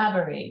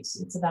collaborate.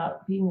 It's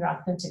about being your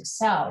authentic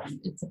self.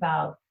 It's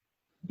about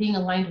being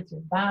aligned with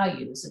your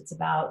values. It's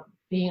about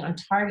being on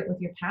target with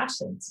your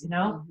passions,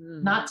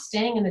 not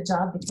staying in a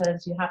job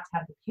because you have to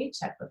have the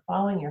paycheck, but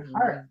following your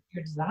heart,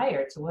 your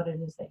desire to what it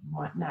is that you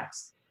want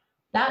next.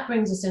 That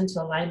brings us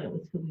into alignment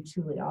with who we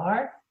truly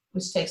are,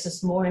 which takes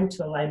us more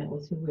into alignment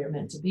with who we're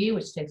meant to be,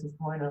 which takes us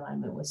more in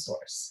alignment with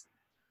source.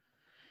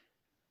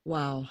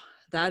 Wow.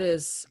 That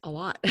is a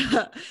lot.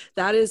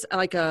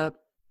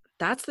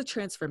 That's the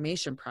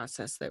transformation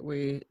process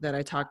that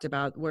I talked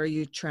about, where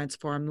you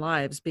transform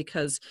lives,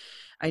 because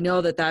I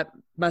know that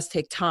must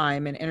take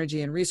time and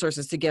energy and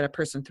resources to get a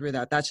person through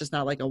that. That's just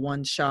not like a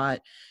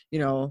one-shot,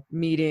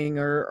 meeting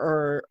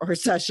or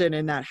session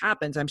and that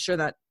happens. I'm sure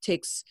that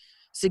takes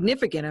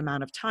significant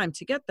amount of time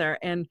to get there.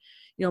 And,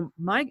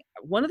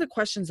 one of the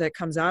questions that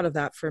comes out of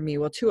that for me,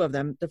 well, two of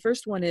them. The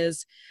first one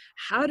is,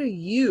 how do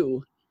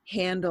you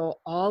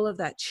handle all of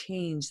that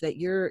change that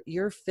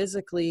you're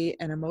physically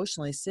and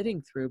emotionally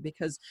sitting through?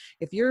 Because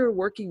if you're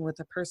working with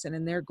a person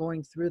and they're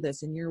going through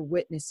this and you're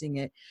witnessing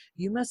it,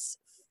 you must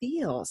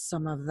feel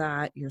some of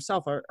that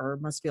yourself, or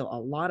must feel a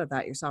lot of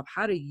that yourself.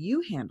 How do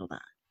you handle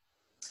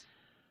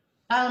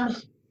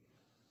that?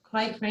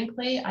 Quite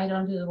frankly, I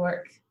don't do the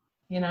work.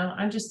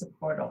 I'm just a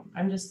portal.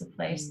 I'm just a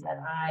place that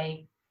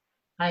I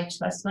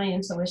trust my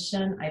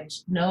intuition. I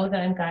know that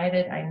I'm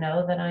guided. I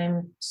know that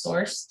I'm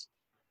sourced.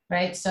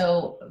 Right.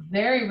 So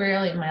very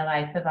rarely in my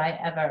life have I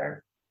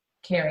ever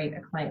carried a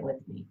client with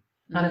me.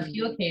 On a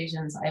few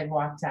occasions, I've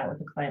walked out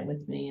with a client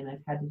with me, and I've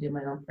had to do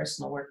my own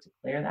personal work to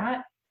clear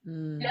that.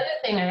 The other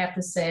thing I have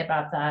to say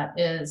about that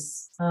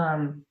is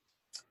kind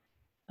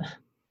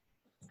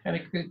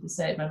of crude to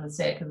say, but I'm going to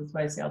say it because it's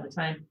what I say all the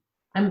time.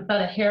 I'm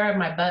about a hair on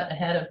my butt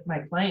ahead of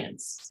my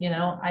clients.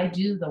 I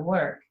do the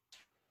work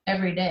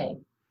every day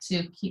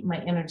to keep my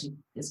energy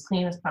as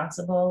clean as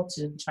possible,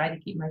 to try to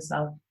keep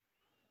myself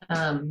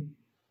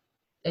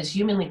as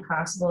humanly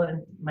possible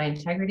in my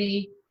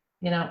integrity,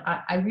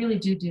 I really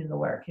do the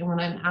work. And when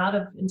I'm out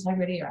of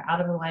integrity or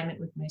out of alignment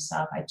with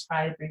myself, I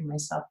try to bring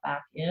myself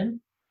back in.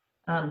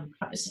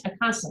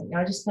 Constantly.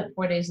 I just spent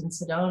 4 days in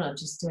Sedona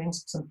just doing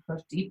some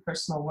deep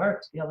personal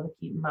work to be able to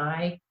keep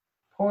my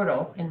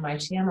portal and my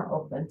channel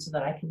open so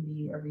that I can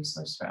be a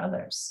resource for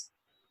others.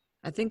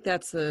 I think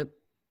that's the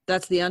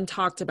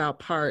untalked about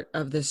part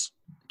of this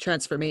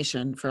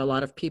transformation for a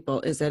lot of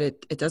people, is that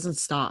it doesn't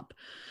stop.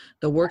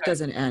 The work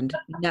doesn't end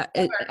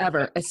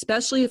ever,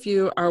 especially if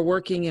you are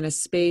working in a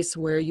space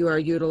where you are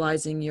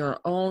utilizing your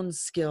own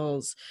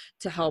skills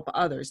to help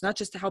others, not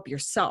just to help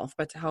yourself,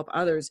 but to help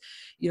others.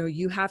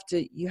 You have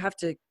to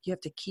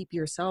keep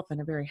yourself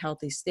in a very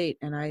healthy state.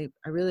 And I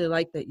really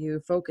like that you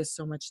focus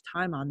so much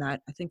time on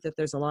that. I think that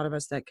there's a lot of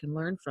us that can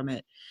learn from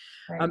it.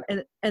 Right.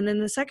 And then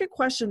the second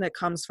question that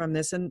comes from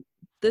this, and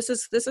this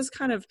is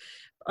kind of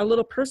a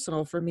little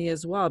personal for me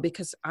as well,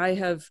 because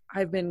I've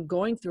been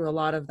going through a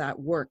lot of that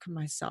work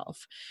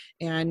myself,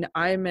 and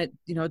I'm at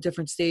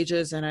different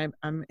stages, and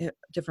I'm at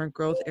different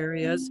growth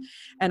areas,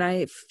 and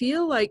I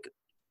feel like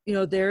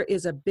there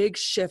is a big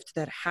shift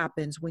that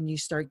happens when you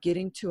start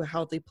getting to a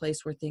healthy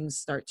place where things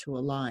start to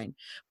align.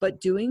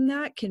 But doing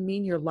that can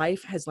mean your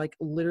life has like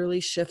literally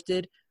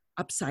shifted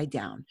upside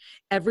down.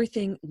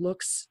 Everything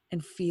looks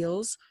and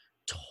feels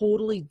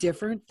totally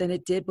different than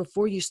it did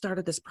before you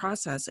started this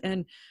process.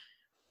 And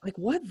like,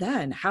 what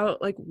then? How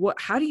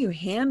do you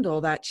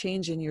handle that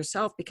change in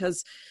yourself?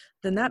 Because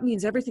then that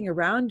means everything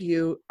around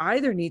you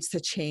either needs to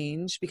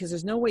change, because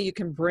there's no way you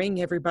can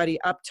bring everybody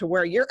up to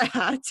where you're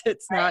at.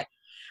 It's right.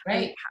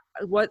 not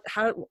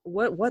right.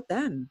 What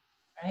then?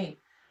 Right.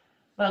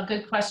 Well,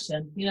 good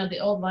question. The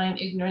old line,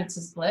 ignorance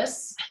is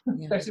bliss.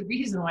 Yeah. There's a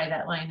reason why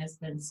that line has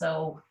been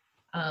so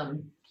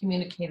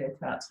communicated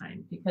throughout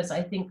time, because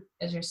I think,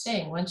 as you're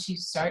saying, once you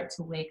start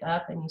to wake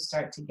up and you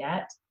start to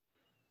get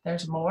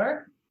there's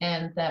more,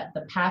 and that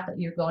the path that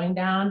you're going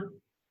down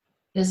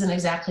isn't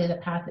exactly the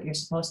path that you're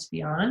supposed to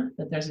be on,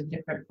 that there's a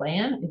different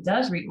plan, it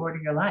does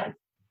reorder your life.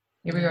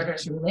 It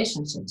reorders your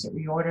relationships. It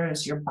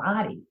reorders your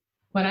body.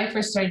 When I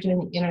first started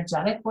doing the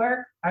energetic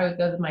work, I would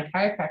go to my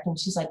chiropractor and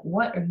she's like,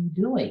 what are you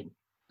doing?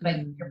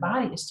 Like, your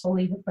body is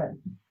totally different.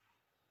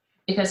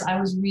 Because I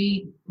was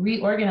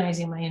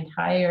reorganizing my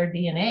entire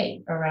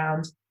DNA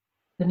around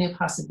the new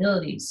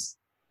possibilities.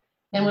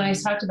 And when I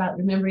talked about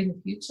remembering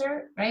the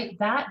future, right,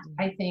 that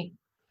I think,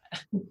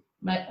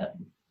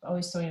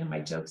 always throwing in my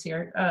jokes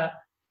here,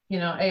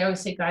 I always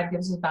say God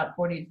gives us about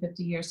 40 to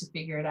 50 years to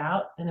figure it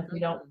out. And if we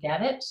don't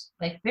get it,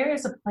 like, there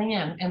is a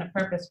plan and a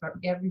purpose for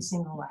every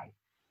single life.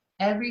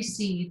 Every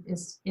seed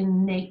is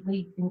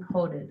innately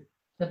encoded,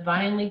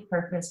 divinely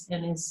purposed,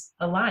 and is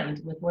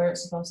aligned with where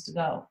it's supposed to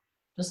go,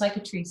 just like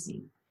a tree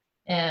seed.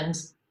 And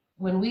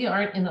when we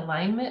aren't in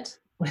alignment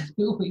with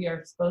who we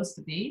are supposed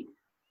to be,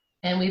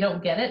 and we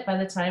don't get it by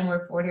the time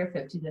we're 40 or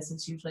 50, this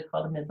is usually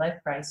called a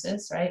midlife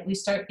crisis, right? We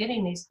start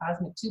getting these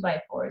cosmic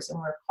 2x4s, and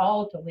we're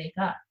called to wake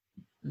up.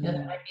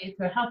 That might be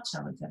through a health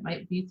challenge, that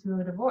might be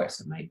through a divorce,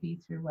 it might be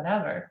through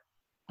whatever.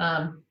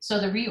 So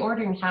the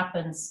reordering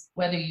happens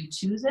whether you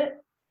choose it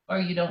or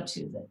you don't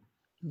choose it.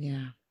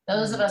 Yeah.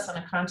 Those of us on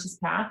a conscious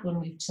path, when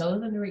we've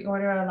chosen to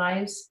reorder our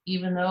lives,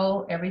 even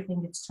though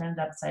everything gets turned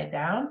upside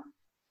down,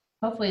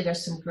 hopefully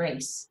there's some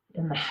grace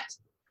in that,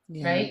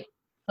 right?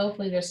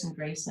 Hopefully there's some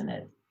grace in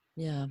it.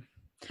 Yeah.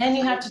 And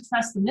you have to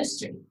trust the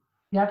mystery.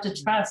 You have to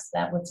trust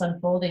that what's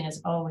unfolding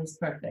is always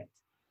perfect.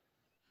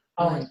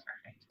 Always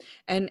perfect.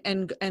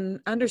 And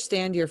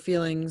understand your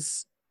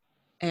feelings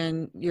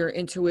and your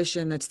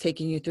intuition that's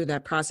taking you through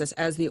that process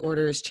as the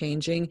order is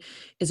changing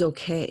is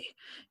okay.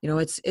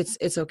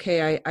 It's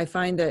okay. I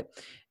find that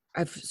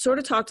I've sort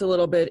of talked a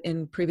little bit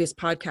in previous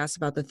podcasts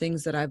about the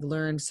things that I've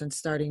learned since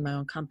starting my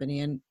own company.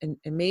 And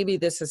maybe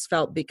this has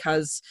felt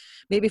because,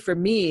 maybe for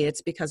me,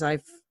 it's because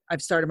I've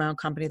started my own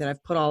company that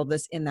I've put all of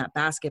this in that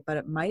basket, but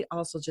it might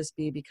also just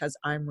be because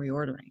I'm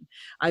reordering.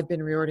 I've been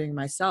reordering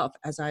myself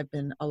as I've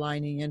been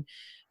aligning, and,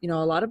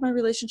 a lot of my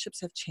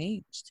relationships have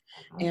changed,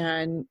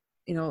 and,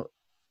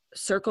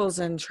 circles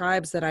and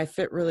tribes that I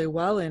fit really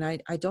well in,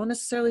 I don't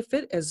necessarily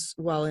fit as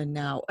well in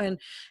now. And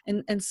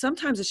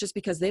sometimes it's just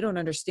because they don't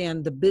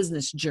understand the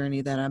business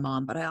journey that I'm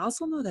on, but I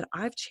also know that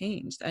I've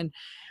changed. And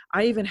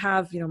I even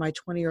have, my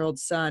 20-year-old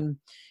son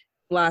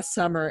last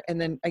summer, and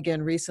then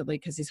again recently,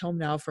 because he's home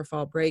now for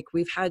fall break,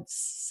 we've had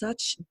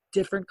such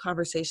different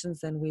conversations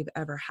than we've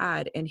ever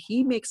had. And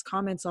he makes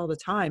comments all the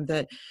time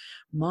that,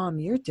 Mom,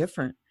 you're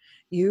different.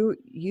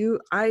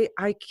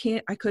 I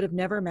could have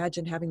never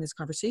imagined having this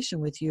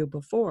conversation with you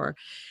before.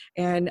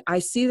 And I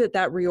see that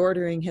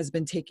reordering has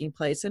been taking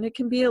place, and it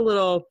can be a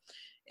little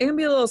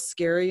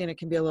scary, and it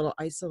can be a little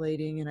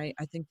isolating. And I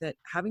think that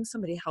having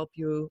somebody help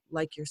you,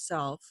 like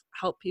yourself,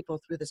 help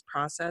people through this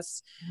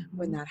process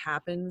when that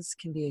happens,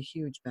 can be a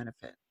huge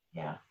benefit.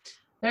 Yeah.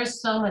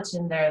 There's so much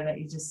in there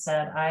that you just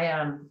said.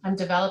 I'm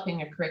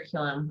developing a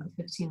curriculum,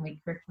 a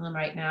 15-week curriculum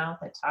right now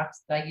that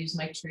I use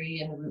my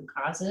tree and the root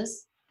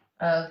causes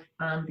of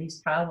these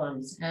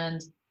problems.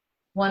 And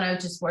one I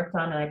just worked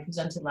on and I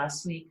presented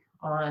last week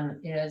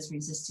on is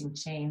resisting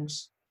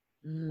change.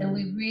 And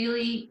we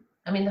really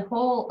I mean, the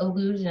whole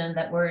illusion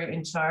that we're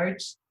in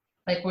charge,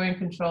 like we're in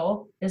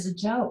control, is a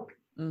joke,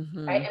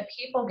 right? And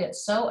people get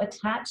so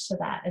attached to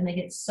that, and they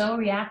get so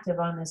reactive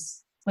on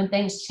this when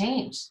things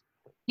change,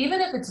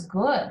 even if it's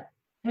good.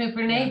 I mean,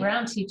 Brene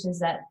Brown teaches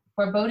that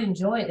foreboding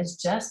joy is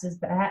just as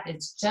bad.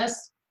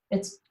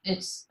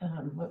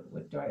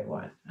 What do I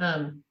want?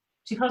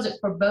 She calls it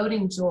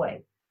foreboding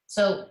joy.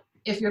 So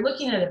if you're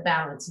looking at a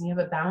balance and you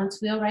have a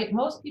balance wheel, right?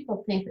 Most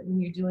people think that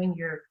when you're doing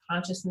your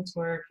consciousness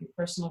work, your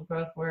personal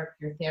growth work,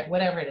 your therapy,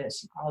 whatever it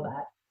is you call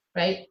that,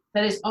 right?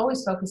 That is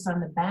always focused on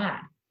the bad.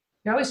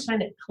 You're always trying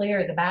to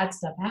clear the bad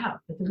stuff out.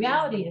 But the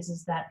reality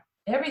is that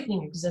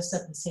everything exists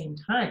at the same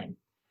time.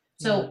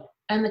 So,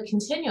 and the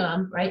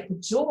continuum, right? The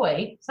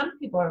joy, some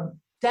people are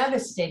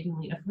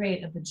devastatingly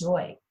afraid of the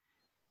joy.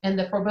 And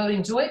the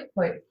foreboding joy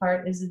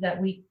part is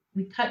that we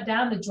cut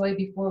down the joy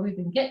before we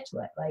even get to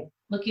it. Like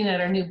looking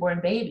at our newborn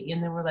baby,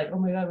 and then we're like, oh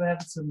my God, what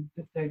happens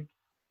if they're,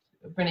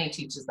 Brene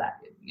teaches that,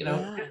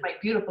 my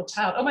beautiful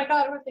child, oh my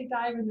God, what if they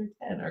die when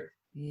they're 10? Or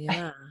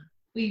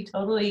we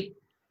totally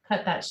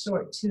cut that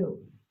short too.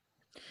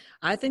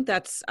 I think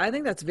that's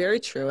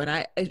very true.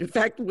 And in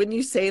fact, when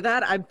you say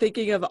that, I'm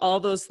thinking of all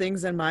those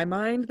things in my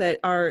mind that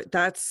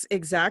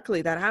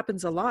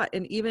happens a lot.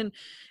 And even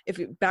if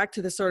back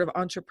to the sort of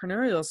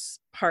entrepreneurial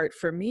part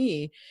for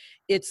me,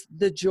 it's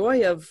the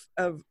joy of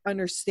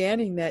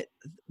understanding that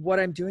what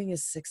I'm doing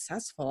is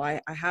successful.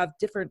 I have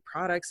different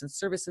products and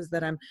services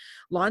that I'm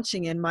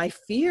launching, and my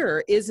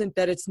fear isn't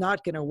that it's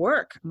not going to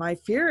work. My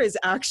fear is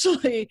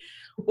actually,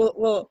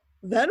 well,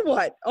 then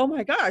what? Oh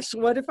my gosh,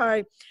 what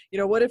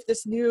if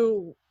this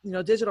new,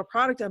 digital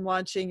product I'm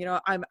launching,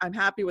 I'm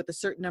happy with a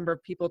certain number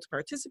of people to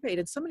participate.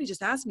 And somebody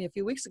just asked me a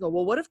few weeks ago,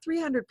 well, what if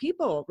 300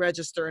 people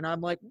register? And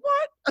I'm like,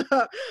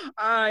 what?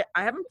 I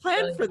haven't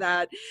planned for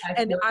that.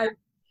 And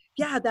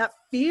that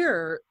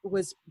fear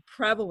was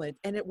prevalent,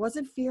 and it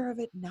wasn't fear of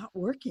it not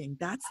working.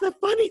 That's the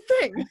funny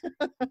thing.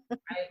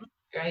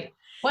 Right.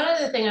 One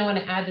other thing I want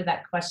to add to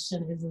that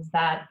question is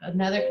that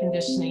another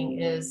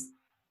conditioning is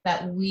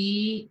that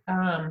we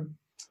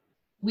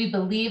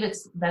believe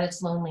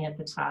it's lonely at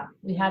the top.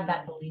 We have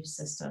that belief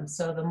system.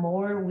 So the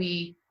more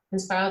in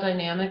spiral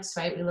dynamics,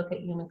 right, we look at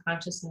human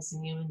consciousness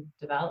and human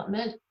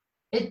development,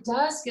 it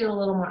does get a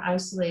little more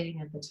isolating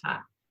at the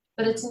top.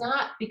 But it's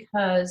not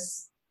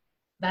because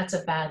that's a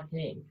bad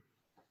thing.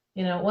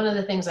 One of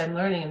the things I'm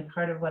learning, and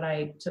part of what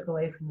I took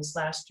away from this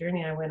last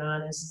journey I went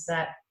on is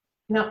that,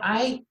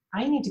 I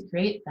need to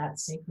create that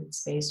sacred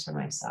space for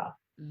myself.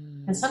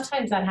 And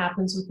sometimes that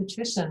happens with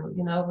nutrition,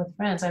 with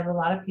friends. I have a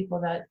lot of people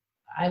that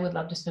I would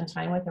love to spend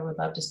time with or would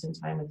love to spend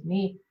time with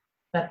me,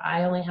 but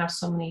I only have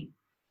so many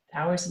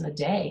hours in the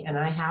day, and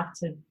I have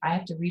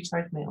to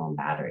recharge my own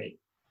battery.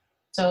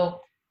 So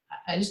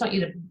I just want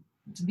you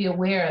to be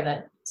aware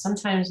that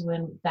sometimes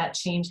when that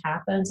change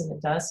happens and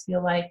it does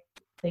feel like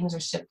things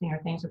are shifting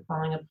or things are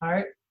falling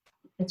apart,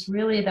 it's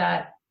really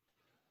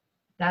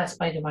that's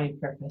by divine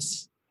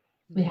purpose.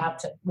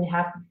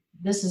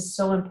 This is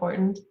so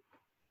important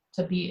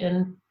to be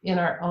in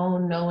our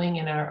own knowing,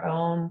 in our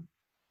own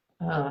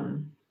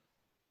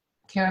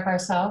care of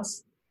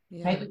ourselves,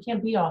 right? We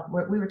can't be all,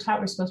 we were taught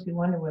we're supposed to be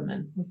Wonder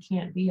Women. We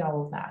can't be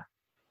all of that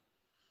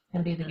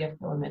and be the gift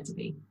that we're meant to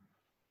be.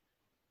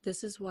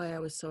 This is why I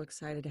was so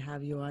excited to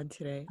have you on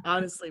today,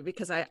 honestly,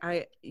 because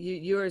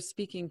you are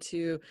speaking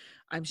to,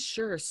 I'm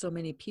sure, so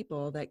many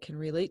people that can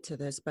relate to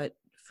this, but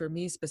for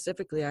me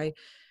specifically, I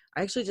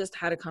actually just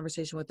had a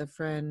conversation with a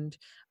friend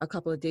a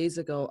couple of days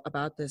ago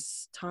about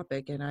this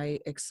topic, and I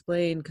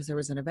explained, because there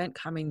was an event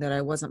coming that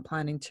I wasn't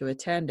planning to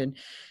attend, and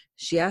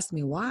she asked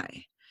me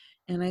why.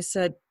 And I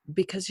said,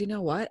 because you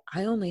know what?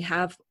 I only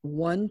have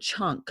one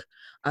chunk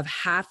of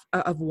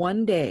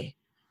one day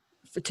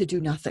to do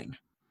nothing,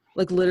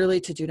 like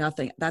literally to do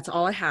nothing. That's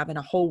all I have in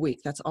a whole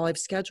week. That's all I've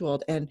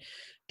scheduled. And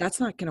that's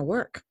not going to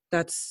work.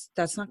 That's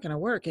not going to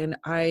work. And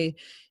I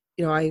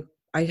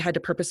had to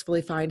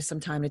purposefully find some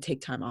time to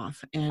take time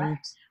off, and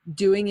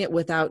doing it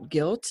without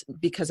guilt,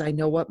 because I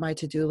know what my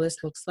to-do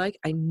list looks like.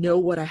 I know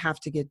what I have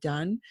to get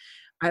done.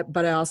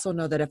 But I also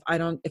know that if I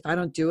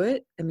don't do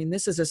it, I mean,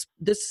 this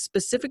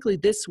specifically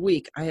this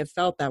week, I have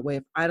felt that way.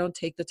 If I don't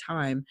take the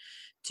time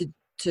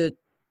to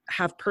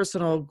have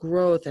personal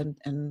growth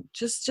and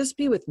just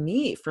be with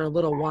me for a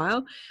little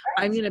while,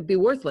 I'm going to be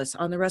worthless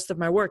on the rest of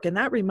my work. And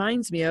that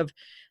reminds me of,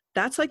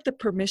 that's like the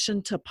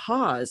permission to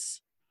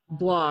pause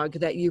blog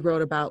that you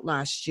wrote about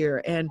last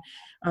year. And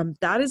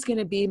that is going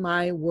to be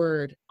my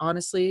word.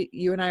 Honestly,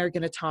 you and I are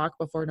going to talk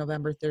before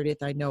November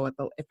 30th. I know it,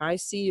 but if I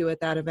see you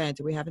at that event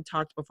and we haven't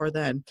talked before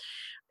then,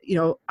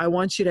 I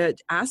want you to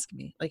ask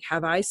me, like,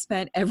 have I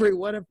spent every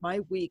one of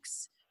my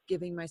weeks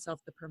giving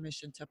myself the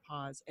permission to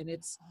pause? And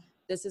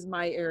this is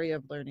my area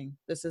of learning.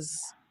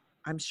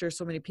 I'm sure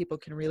so many people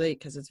can relate,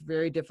 because it's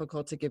very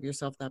difficult to give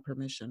yourself that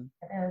permission.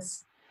 It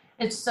is.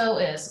 It so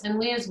is. And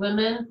we as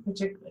women,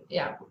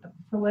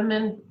 for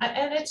women,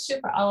 and it's true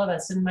for all of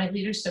us. In my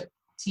leadership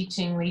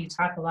teaching, we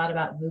talk a lot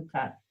about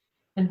VUCA.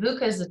 And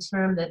VUCA is a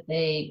term that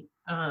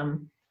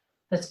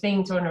that's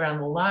being thrown around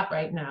a lot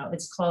right now.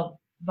 It's called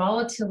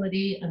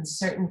volatility,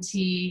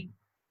 uncertainty,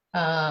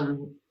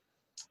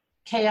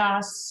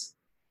 Chaos,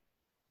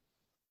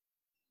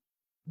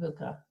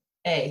 VUCA,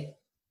 A.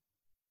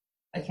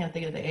 I can't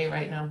think of the A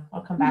right now.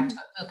 I'll come back to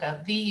it.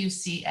 VUCA,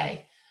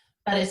 VUCA.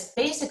 But it's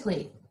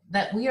basically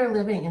that we are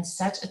living in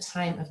such a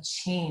time of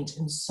change,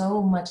 and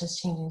so much is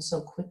changing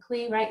so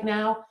quickly right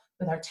now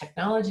with our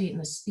technology and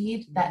the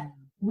speed that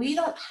we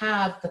don't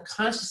have the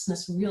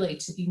consciousness really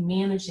to be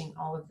managing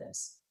all of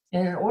this.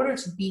 And in order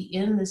to be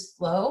in this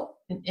flow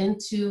and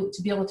to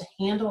be able to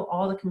handle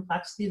all the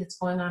complexity that's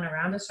going on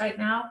around us right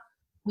now,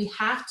 we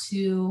have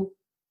to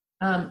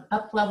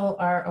up-level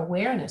our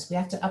awareness. We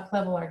have to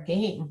up-level our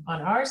game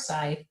on our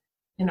side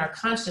in our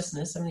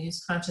consciousness. I'm going to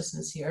use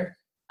consciousness here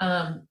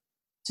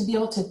to be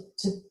able to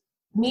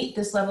meet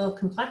this level of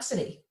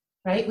complexity,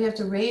 right? We have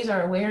to raise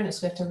our awareness.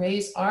 We have to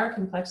raise our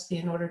complexity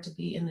in order to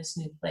be in this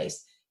new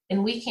place.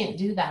 And we can't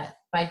do that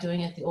by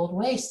doing it the old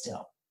way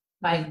still,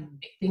 by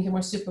thinking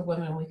we're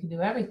superwomen, we can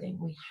do everything.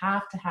 We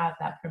have to have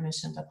that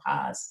permission to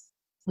pause.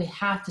 We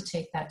have to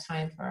take that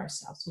time for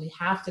ourselves. We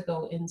have to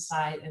go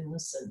inside and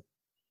listen.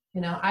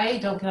 You know, I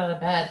don't get out of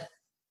bed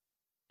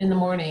in the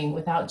morning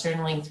without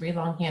journaling 3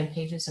 longhand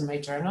pages in my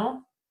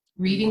journal,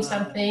 reading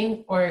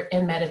something,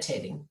 and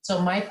meditating.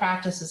 So my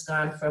practice has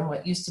gone from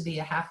what used to be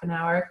a half an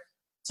hour,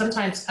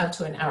 sometimes up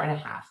to an hour and a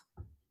half.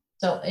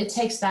 So it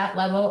takes that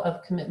level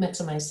of commitment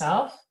to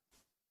myself.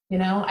 You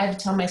know, I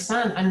tell my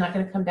son, I'm not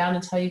going to come down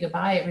and tell you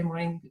goodbye every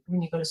morning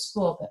when you go to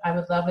school, but I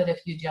would love it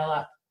if you'd yell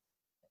up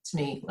to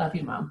me, "Love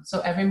you, Mom." So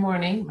every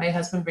morning, my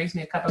husband brings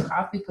me a cup of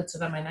coffee, puts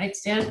it on my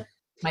nightstand.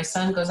 My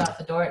son goes out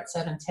the door at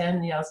 7:10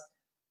 and yells,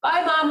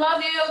 "Bye, Mom,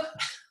 love you."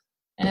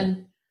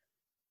 And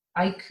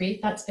I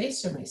create that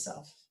space for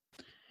myself.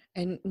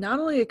 And not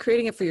only are you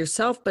creating it for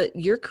yourself, but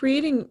you're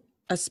creating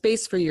a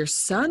space for your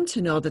son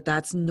to know that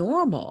that's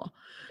normal.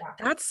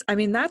 Yeah.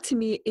 That to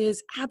me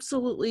is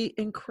absolutely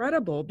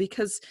incredible,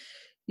 because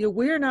you know,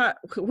 we're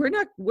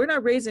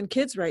not raising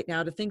kids right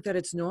now to think that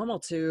it's normal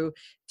to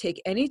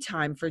take any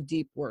time for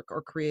deep work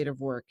or creative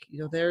work.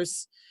 You know,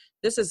 that's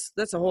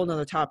a whole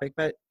nother topic,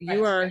 but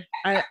you are,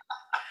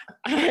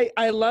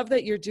 I love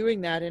that you're doing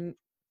that. And,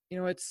 you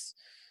know,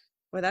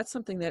 that's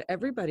something that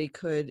everybody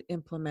could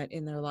implement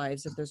in their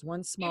lives. If there's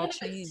one small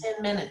change.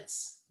 10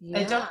 minutes.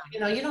 Yeah.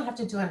 You don't have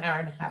to do an hour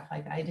and a half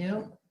like I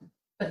do,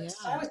 but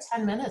start with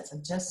 10 minutes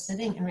of just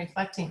sitting and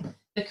reflecting.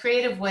 The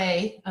Creative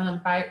Way,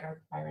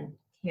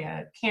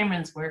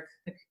 Cameron's work,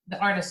 the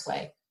Artist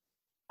Way.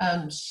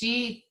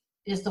 She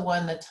is the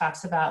one that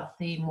talks about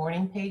the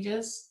morning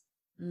pages.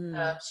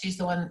 She's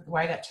the one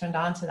where I got turned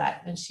on to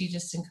that. And she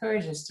just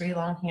encourages 3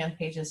 longhand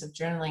pages of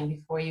journaling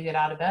before you get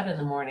out of bed in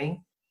the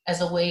morning as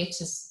a way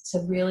to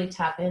really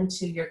tap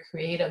into your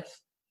creative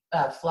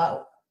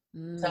flow.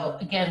 So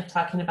again,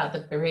 talking about the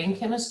brain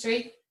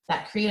chemistry,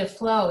 that creative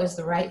flow is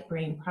the right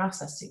brain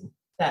processing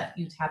that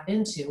you tap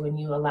into when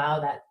you allow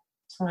that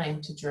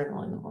time to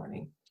journal in the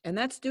morning. And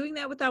that's doing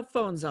that without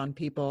phones on,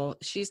 people.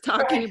 She's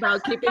talking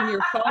about keeping your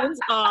phones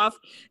off,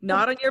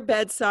 not on your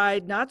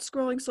bedside, not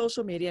scrolling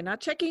social media, not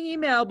checking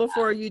email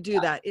before you do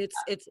that.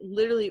 It's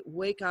literally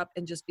wake up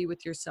and just be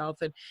with yourself.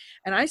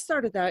 And I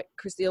started that,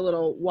 Christy, a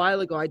little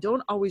while ago. I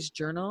don't always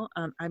journal.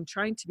 I'm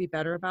trying to be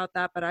better about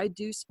that, but I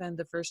do spend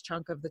the first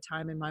chunk of the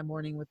time in my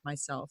morning with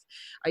myself.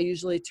 I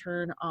usually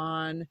turn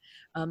on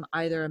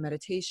either a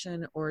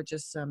meditation or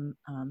just some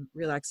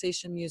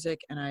relaxation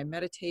music, and I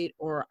meditate,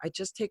 or I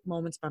just take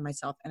moments by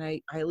myself.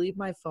 And I leave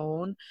my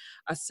phone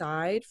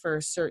aside for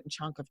a certain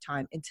chunk of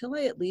time until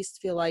I at least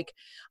feel like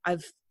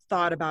I've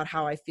thought about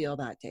how I feel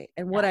that day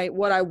and what I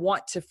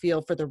want to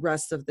feel for the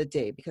rest of the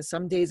day. Because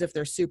some days, if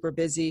they're super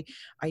busy,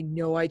 I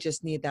know I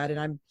just need that. And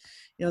I'm,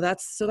 you know,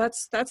 that's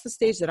the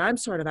stage that I'm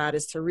sort of at,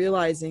 is to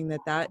realizing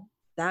that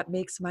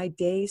makes my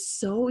day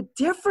so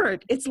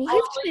different. It's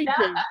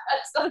life-changing.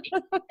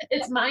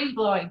 It's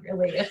mind-blowing,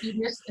 really. If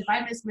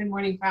I miss my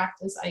morning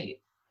practice,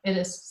 it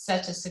is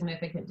such a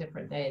significant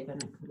different day than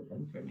it could have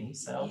been for me.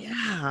 So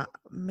yeah,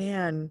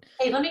 man.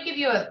 Hey, let me give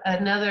you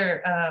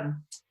another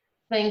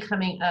thing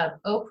coming up.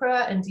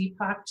 Oprah and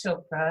Deepak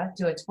Chopra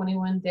do a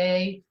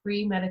 21-day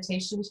free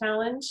meditation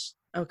challenge.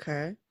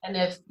 Okay. And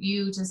if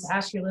you just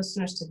ask your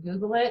listeners to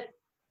Google it,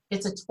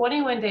 it's a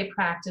 21-day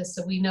practice.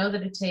 So we know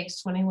that it takes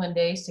 21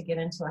 days to get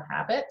into a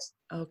habit.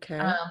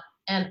 Okay.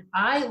 And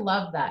I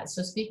love that.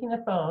 So speaking of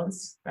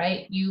phones,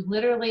 right, you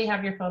literally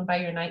have your phone by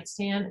your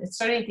nightstand. It's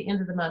starting at the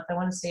end of the month. I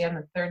want to say on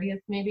the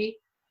 30th, maybe.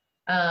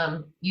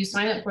 You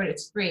sign up for it.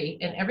 It's free.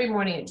 And every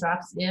morning it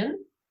drops in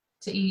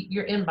to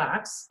your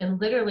inbox.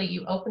 And literally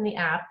you open the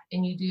app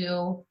and you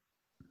do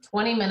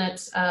 20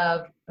 minutes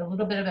of a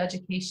little bit of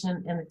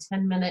education and a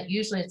 10-minute,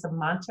 usually it's a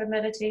mantra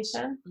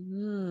meditation.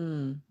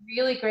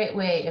 Really great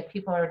way if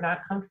people are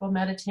not comfortable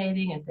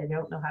meditating, if they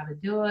don't know how to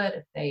do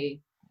it,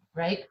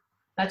 right?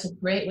 That's a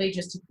great way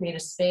just to create a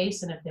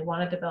space. And if they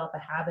want to develop a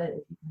habit,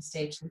 if you can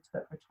stay true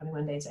to it for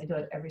 21 days, I do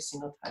it every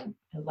single time.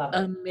 I love it.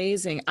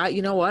 Amazing.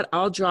 You know what?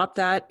 I'll drop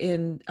that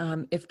in.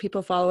 If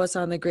people follow us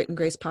on the Grit and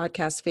Grace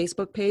podcast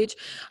Facebook page,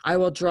 I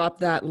will drop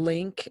that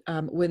link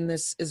when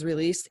this is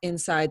released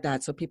inside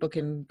that, so people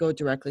can go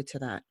directly to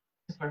that.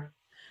 Super.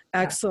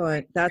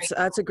 Excellent.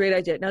 That's a great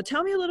idea. Now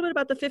tell me a little bit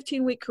about the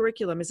 15-week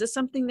curriculum. Is this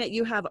something that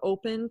you have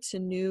open to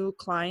new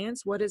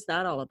clients? What is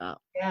that all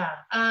about? Yeah.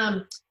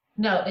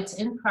 No, it's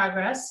in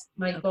progress.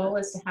 My goal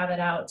is to have it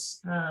out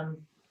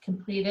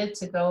completed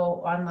to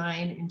go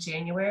online in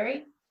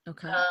January.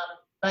 Okay.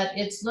 But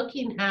it's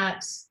looking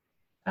at,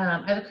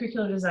 I have a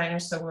curriculum designer,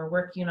 so we're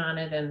working on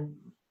it and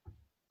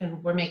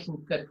we're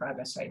making good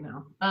progress right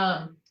now.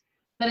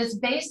 But it's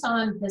based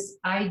on this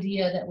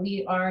idea that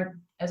we are,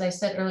 as I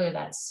said earlier,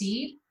 that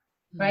seed,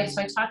 right?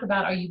 So I talk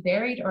about, are you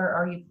buried or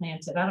are you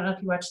planted? I don't know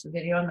if you watched the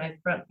video on my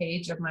front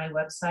page of my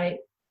website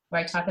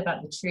where I talk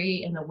about the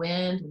tree and the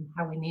wind and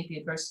how we need the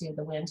adversity of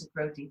the wind to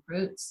grow deep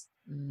roots.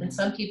 And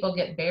some people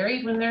get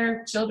buried when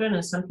they're children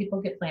and some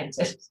people get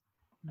planted.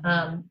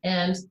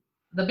 And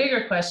the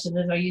bigger question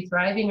is, are you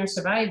thriving or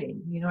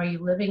surviving? You know, are you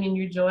living in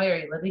your joy? Are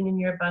you living in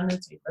your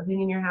abundance? Are you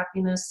living in your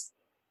happiness?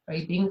 Are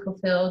you being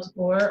fulfilled?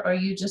 Or are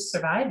you just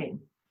surviving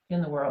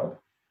in the world?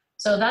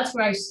 So that's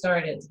where I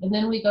started. And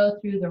then we go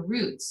through the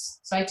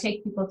roots. So I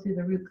take people through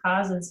the root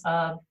causes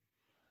of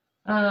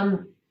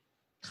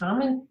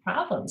common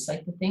problems,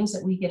 like the things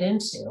that we get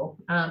into.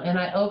 And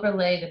I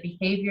overlay the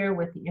behavior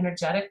with the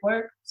energetic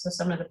work. So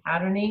some of the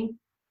patterning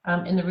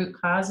in the root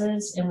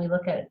causes. And we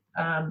look at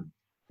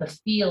the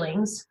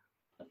feelings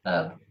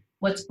of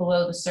what's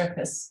below the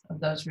surface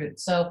of those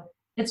roots. So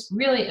it's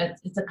really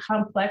it's a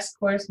complex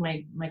course.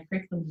 My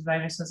curriculum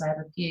designer says I have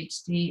a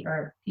PhD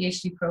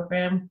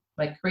program,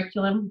 like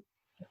curriculum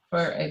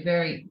for a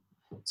very,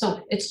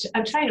 so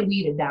I'm trying to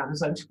weed it down,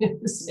 is what I'm trying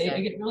to say. I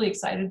get really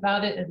excited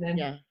about it. And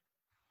then,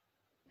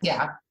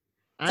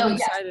 I'm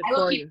excited I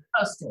will for keep you.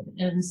 posted.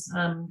 And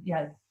I'm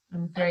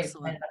very Excellent.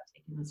 excited about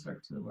taking this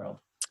work to the world.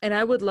 And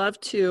I would love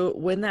to,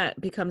 when that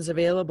becomes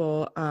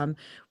available,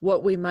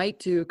 what we might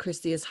do,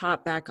 Christy, is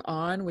hop back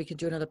on. We could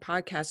do another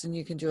podcast and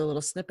you can do a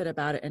little snippet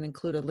about it and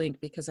include a link,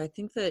 because I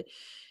think that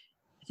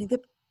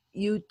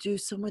you do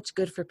so much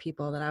good for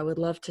people that I would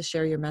love to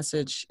share your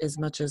message as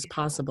much as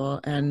possible.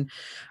 And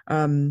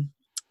I'm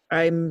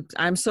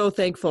so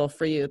thankful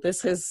for you.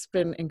 This has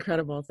been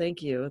incredible.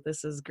 Thank you.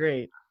 This is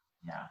great.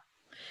 Yeah.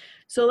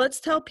 So let's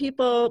tell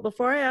people,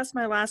 before I ask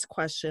my last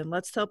question,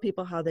 let's tell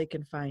people how they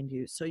can find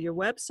you. So your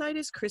website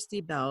is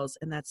Christy Belz,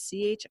 and that's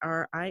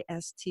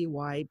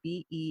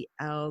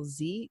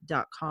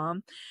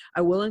Christybelz.com.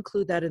 I will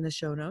include that in the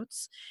show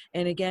notes.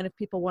 And again, if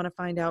people want to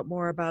find out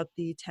more about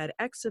the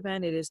TEDx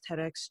event, it is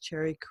TEDx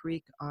Cherry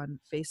Creek on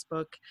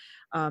Facebook.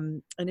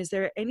 And is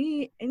there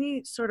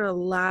any sort of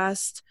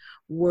last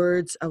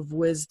words of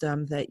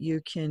wisdom that you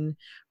can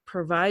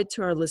provide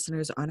to our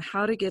listeners on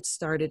how to get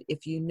started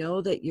if you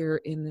know that you're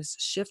in this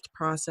shift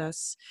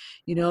process,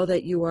 you know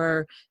that you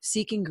are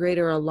seeking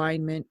greater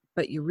alignment,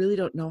 but you really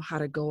don't know how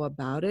to go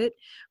about it,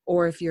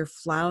 or if you're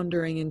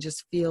floundering and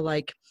just feel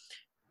like,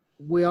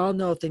 we all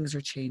know things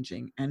are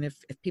changing, and if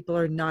people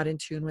are not in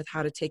tune with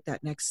how to take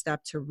that next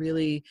step to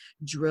really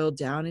drill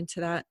down into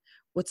that,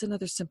 what's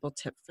another simple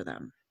tip for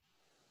them?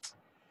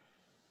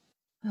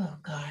 Oh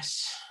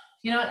gosh.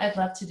 You know what I'd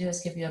love to do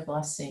is give you a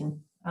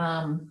blessing.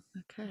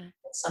 Okay.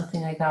 It's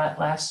something I got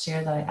last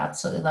year that I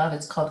absolutely love.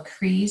 It's called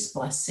Cree's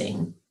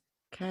Blessing.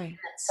 Okay.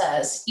 It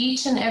says,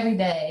 each and every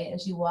day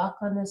as you walk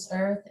on this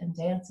earth and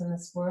dance in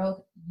this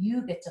world,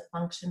 you get to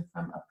function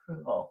from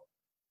approval,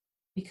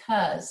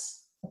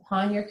 because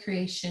upon your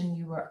creation,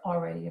 you were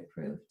already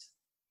approved.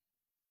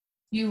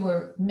 You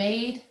were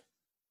made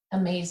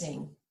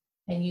amazing,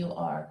 and you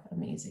are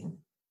amazing.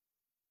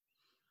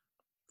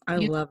 I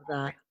love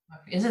that.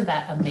 Isn't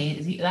that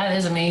amazing? That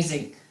is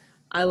amazing.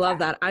 I love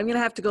that. I'm going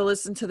to have to go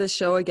listen to the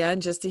show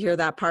again just to hear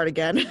that part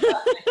again.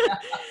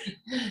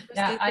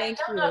 Yeah, I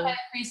don't know if I have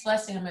Cree's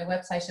Blessing on my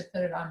website. I should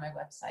put it on my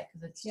website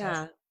because it's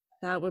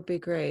that would be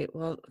great.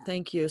 Well,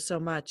 thank you so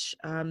much.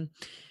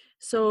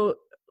 So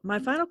my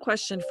final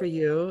question for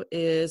you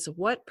is,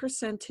 what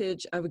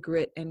percentage of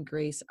grit and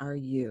grace are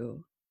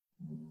you?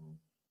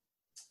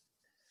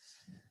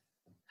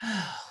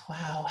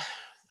 Wow.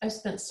 I've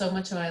spent so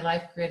much of my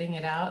life gritting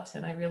it out,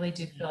 and I really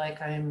do feel like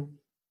I'm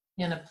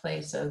in a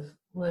place of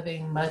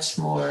living much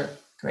more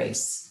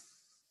grace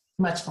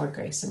in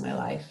my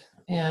life.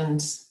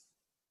 And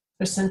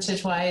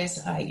percentage wise,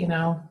 I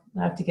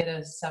have to get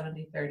a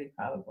 70-30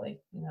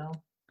 probably,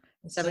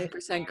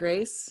 70%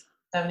 grace?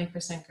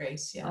 70%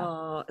 grace. Yeah.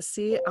 Oh,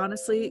 see,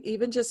 honestly,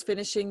 even just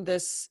finishing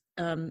this,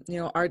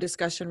 our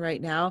discussion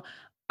right now,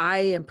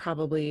 I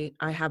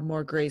have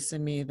more grace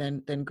in me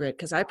than grit,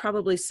 because I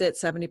probably sit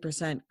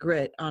 70%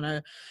 grit on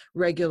a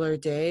regular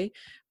day,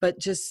 but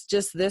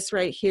just this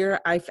right here,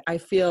 I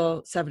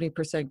feel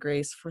 70%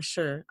 grace for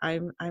sure.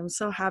 I'm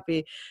so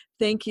happy.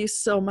 Thank you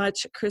so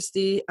much,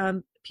 Christy.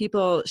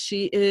 People,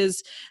 she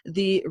is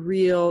the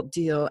real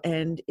deal.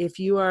 And if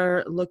you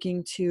are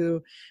looking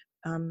to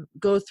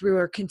go through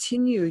or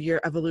continue your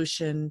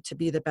evolution to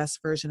be the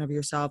best version of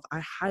yourself,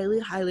 I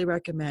highly, highly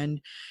recommend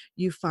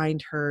you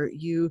find her.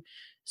 You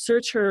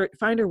search her,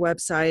 find her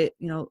website,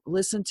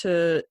 listen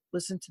to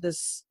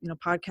this,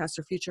 podcast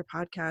or future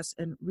podcasts,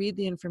 and read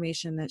the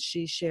information that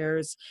she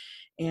shares.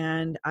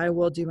 And I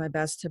will do my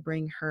best to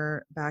bring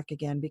her back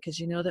again, because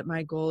you know that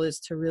my goal is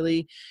to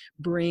really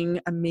bring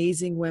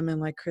amazing women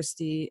like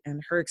Christy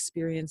and her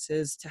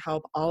experiences to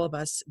help all of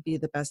us be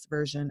the best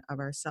version of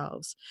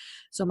ourselves.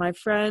 So my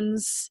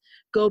friends,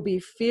 go be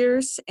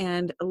fierce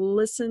and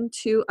listen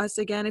to us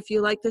again. If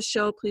you like the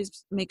show,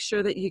 please make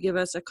sure that you give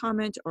us a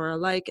comment or a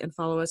like and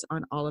follow us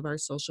on all of our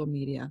social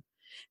media.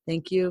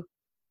 Thank you.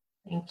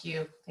 Thank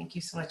you. Thank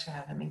you so much for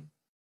having me.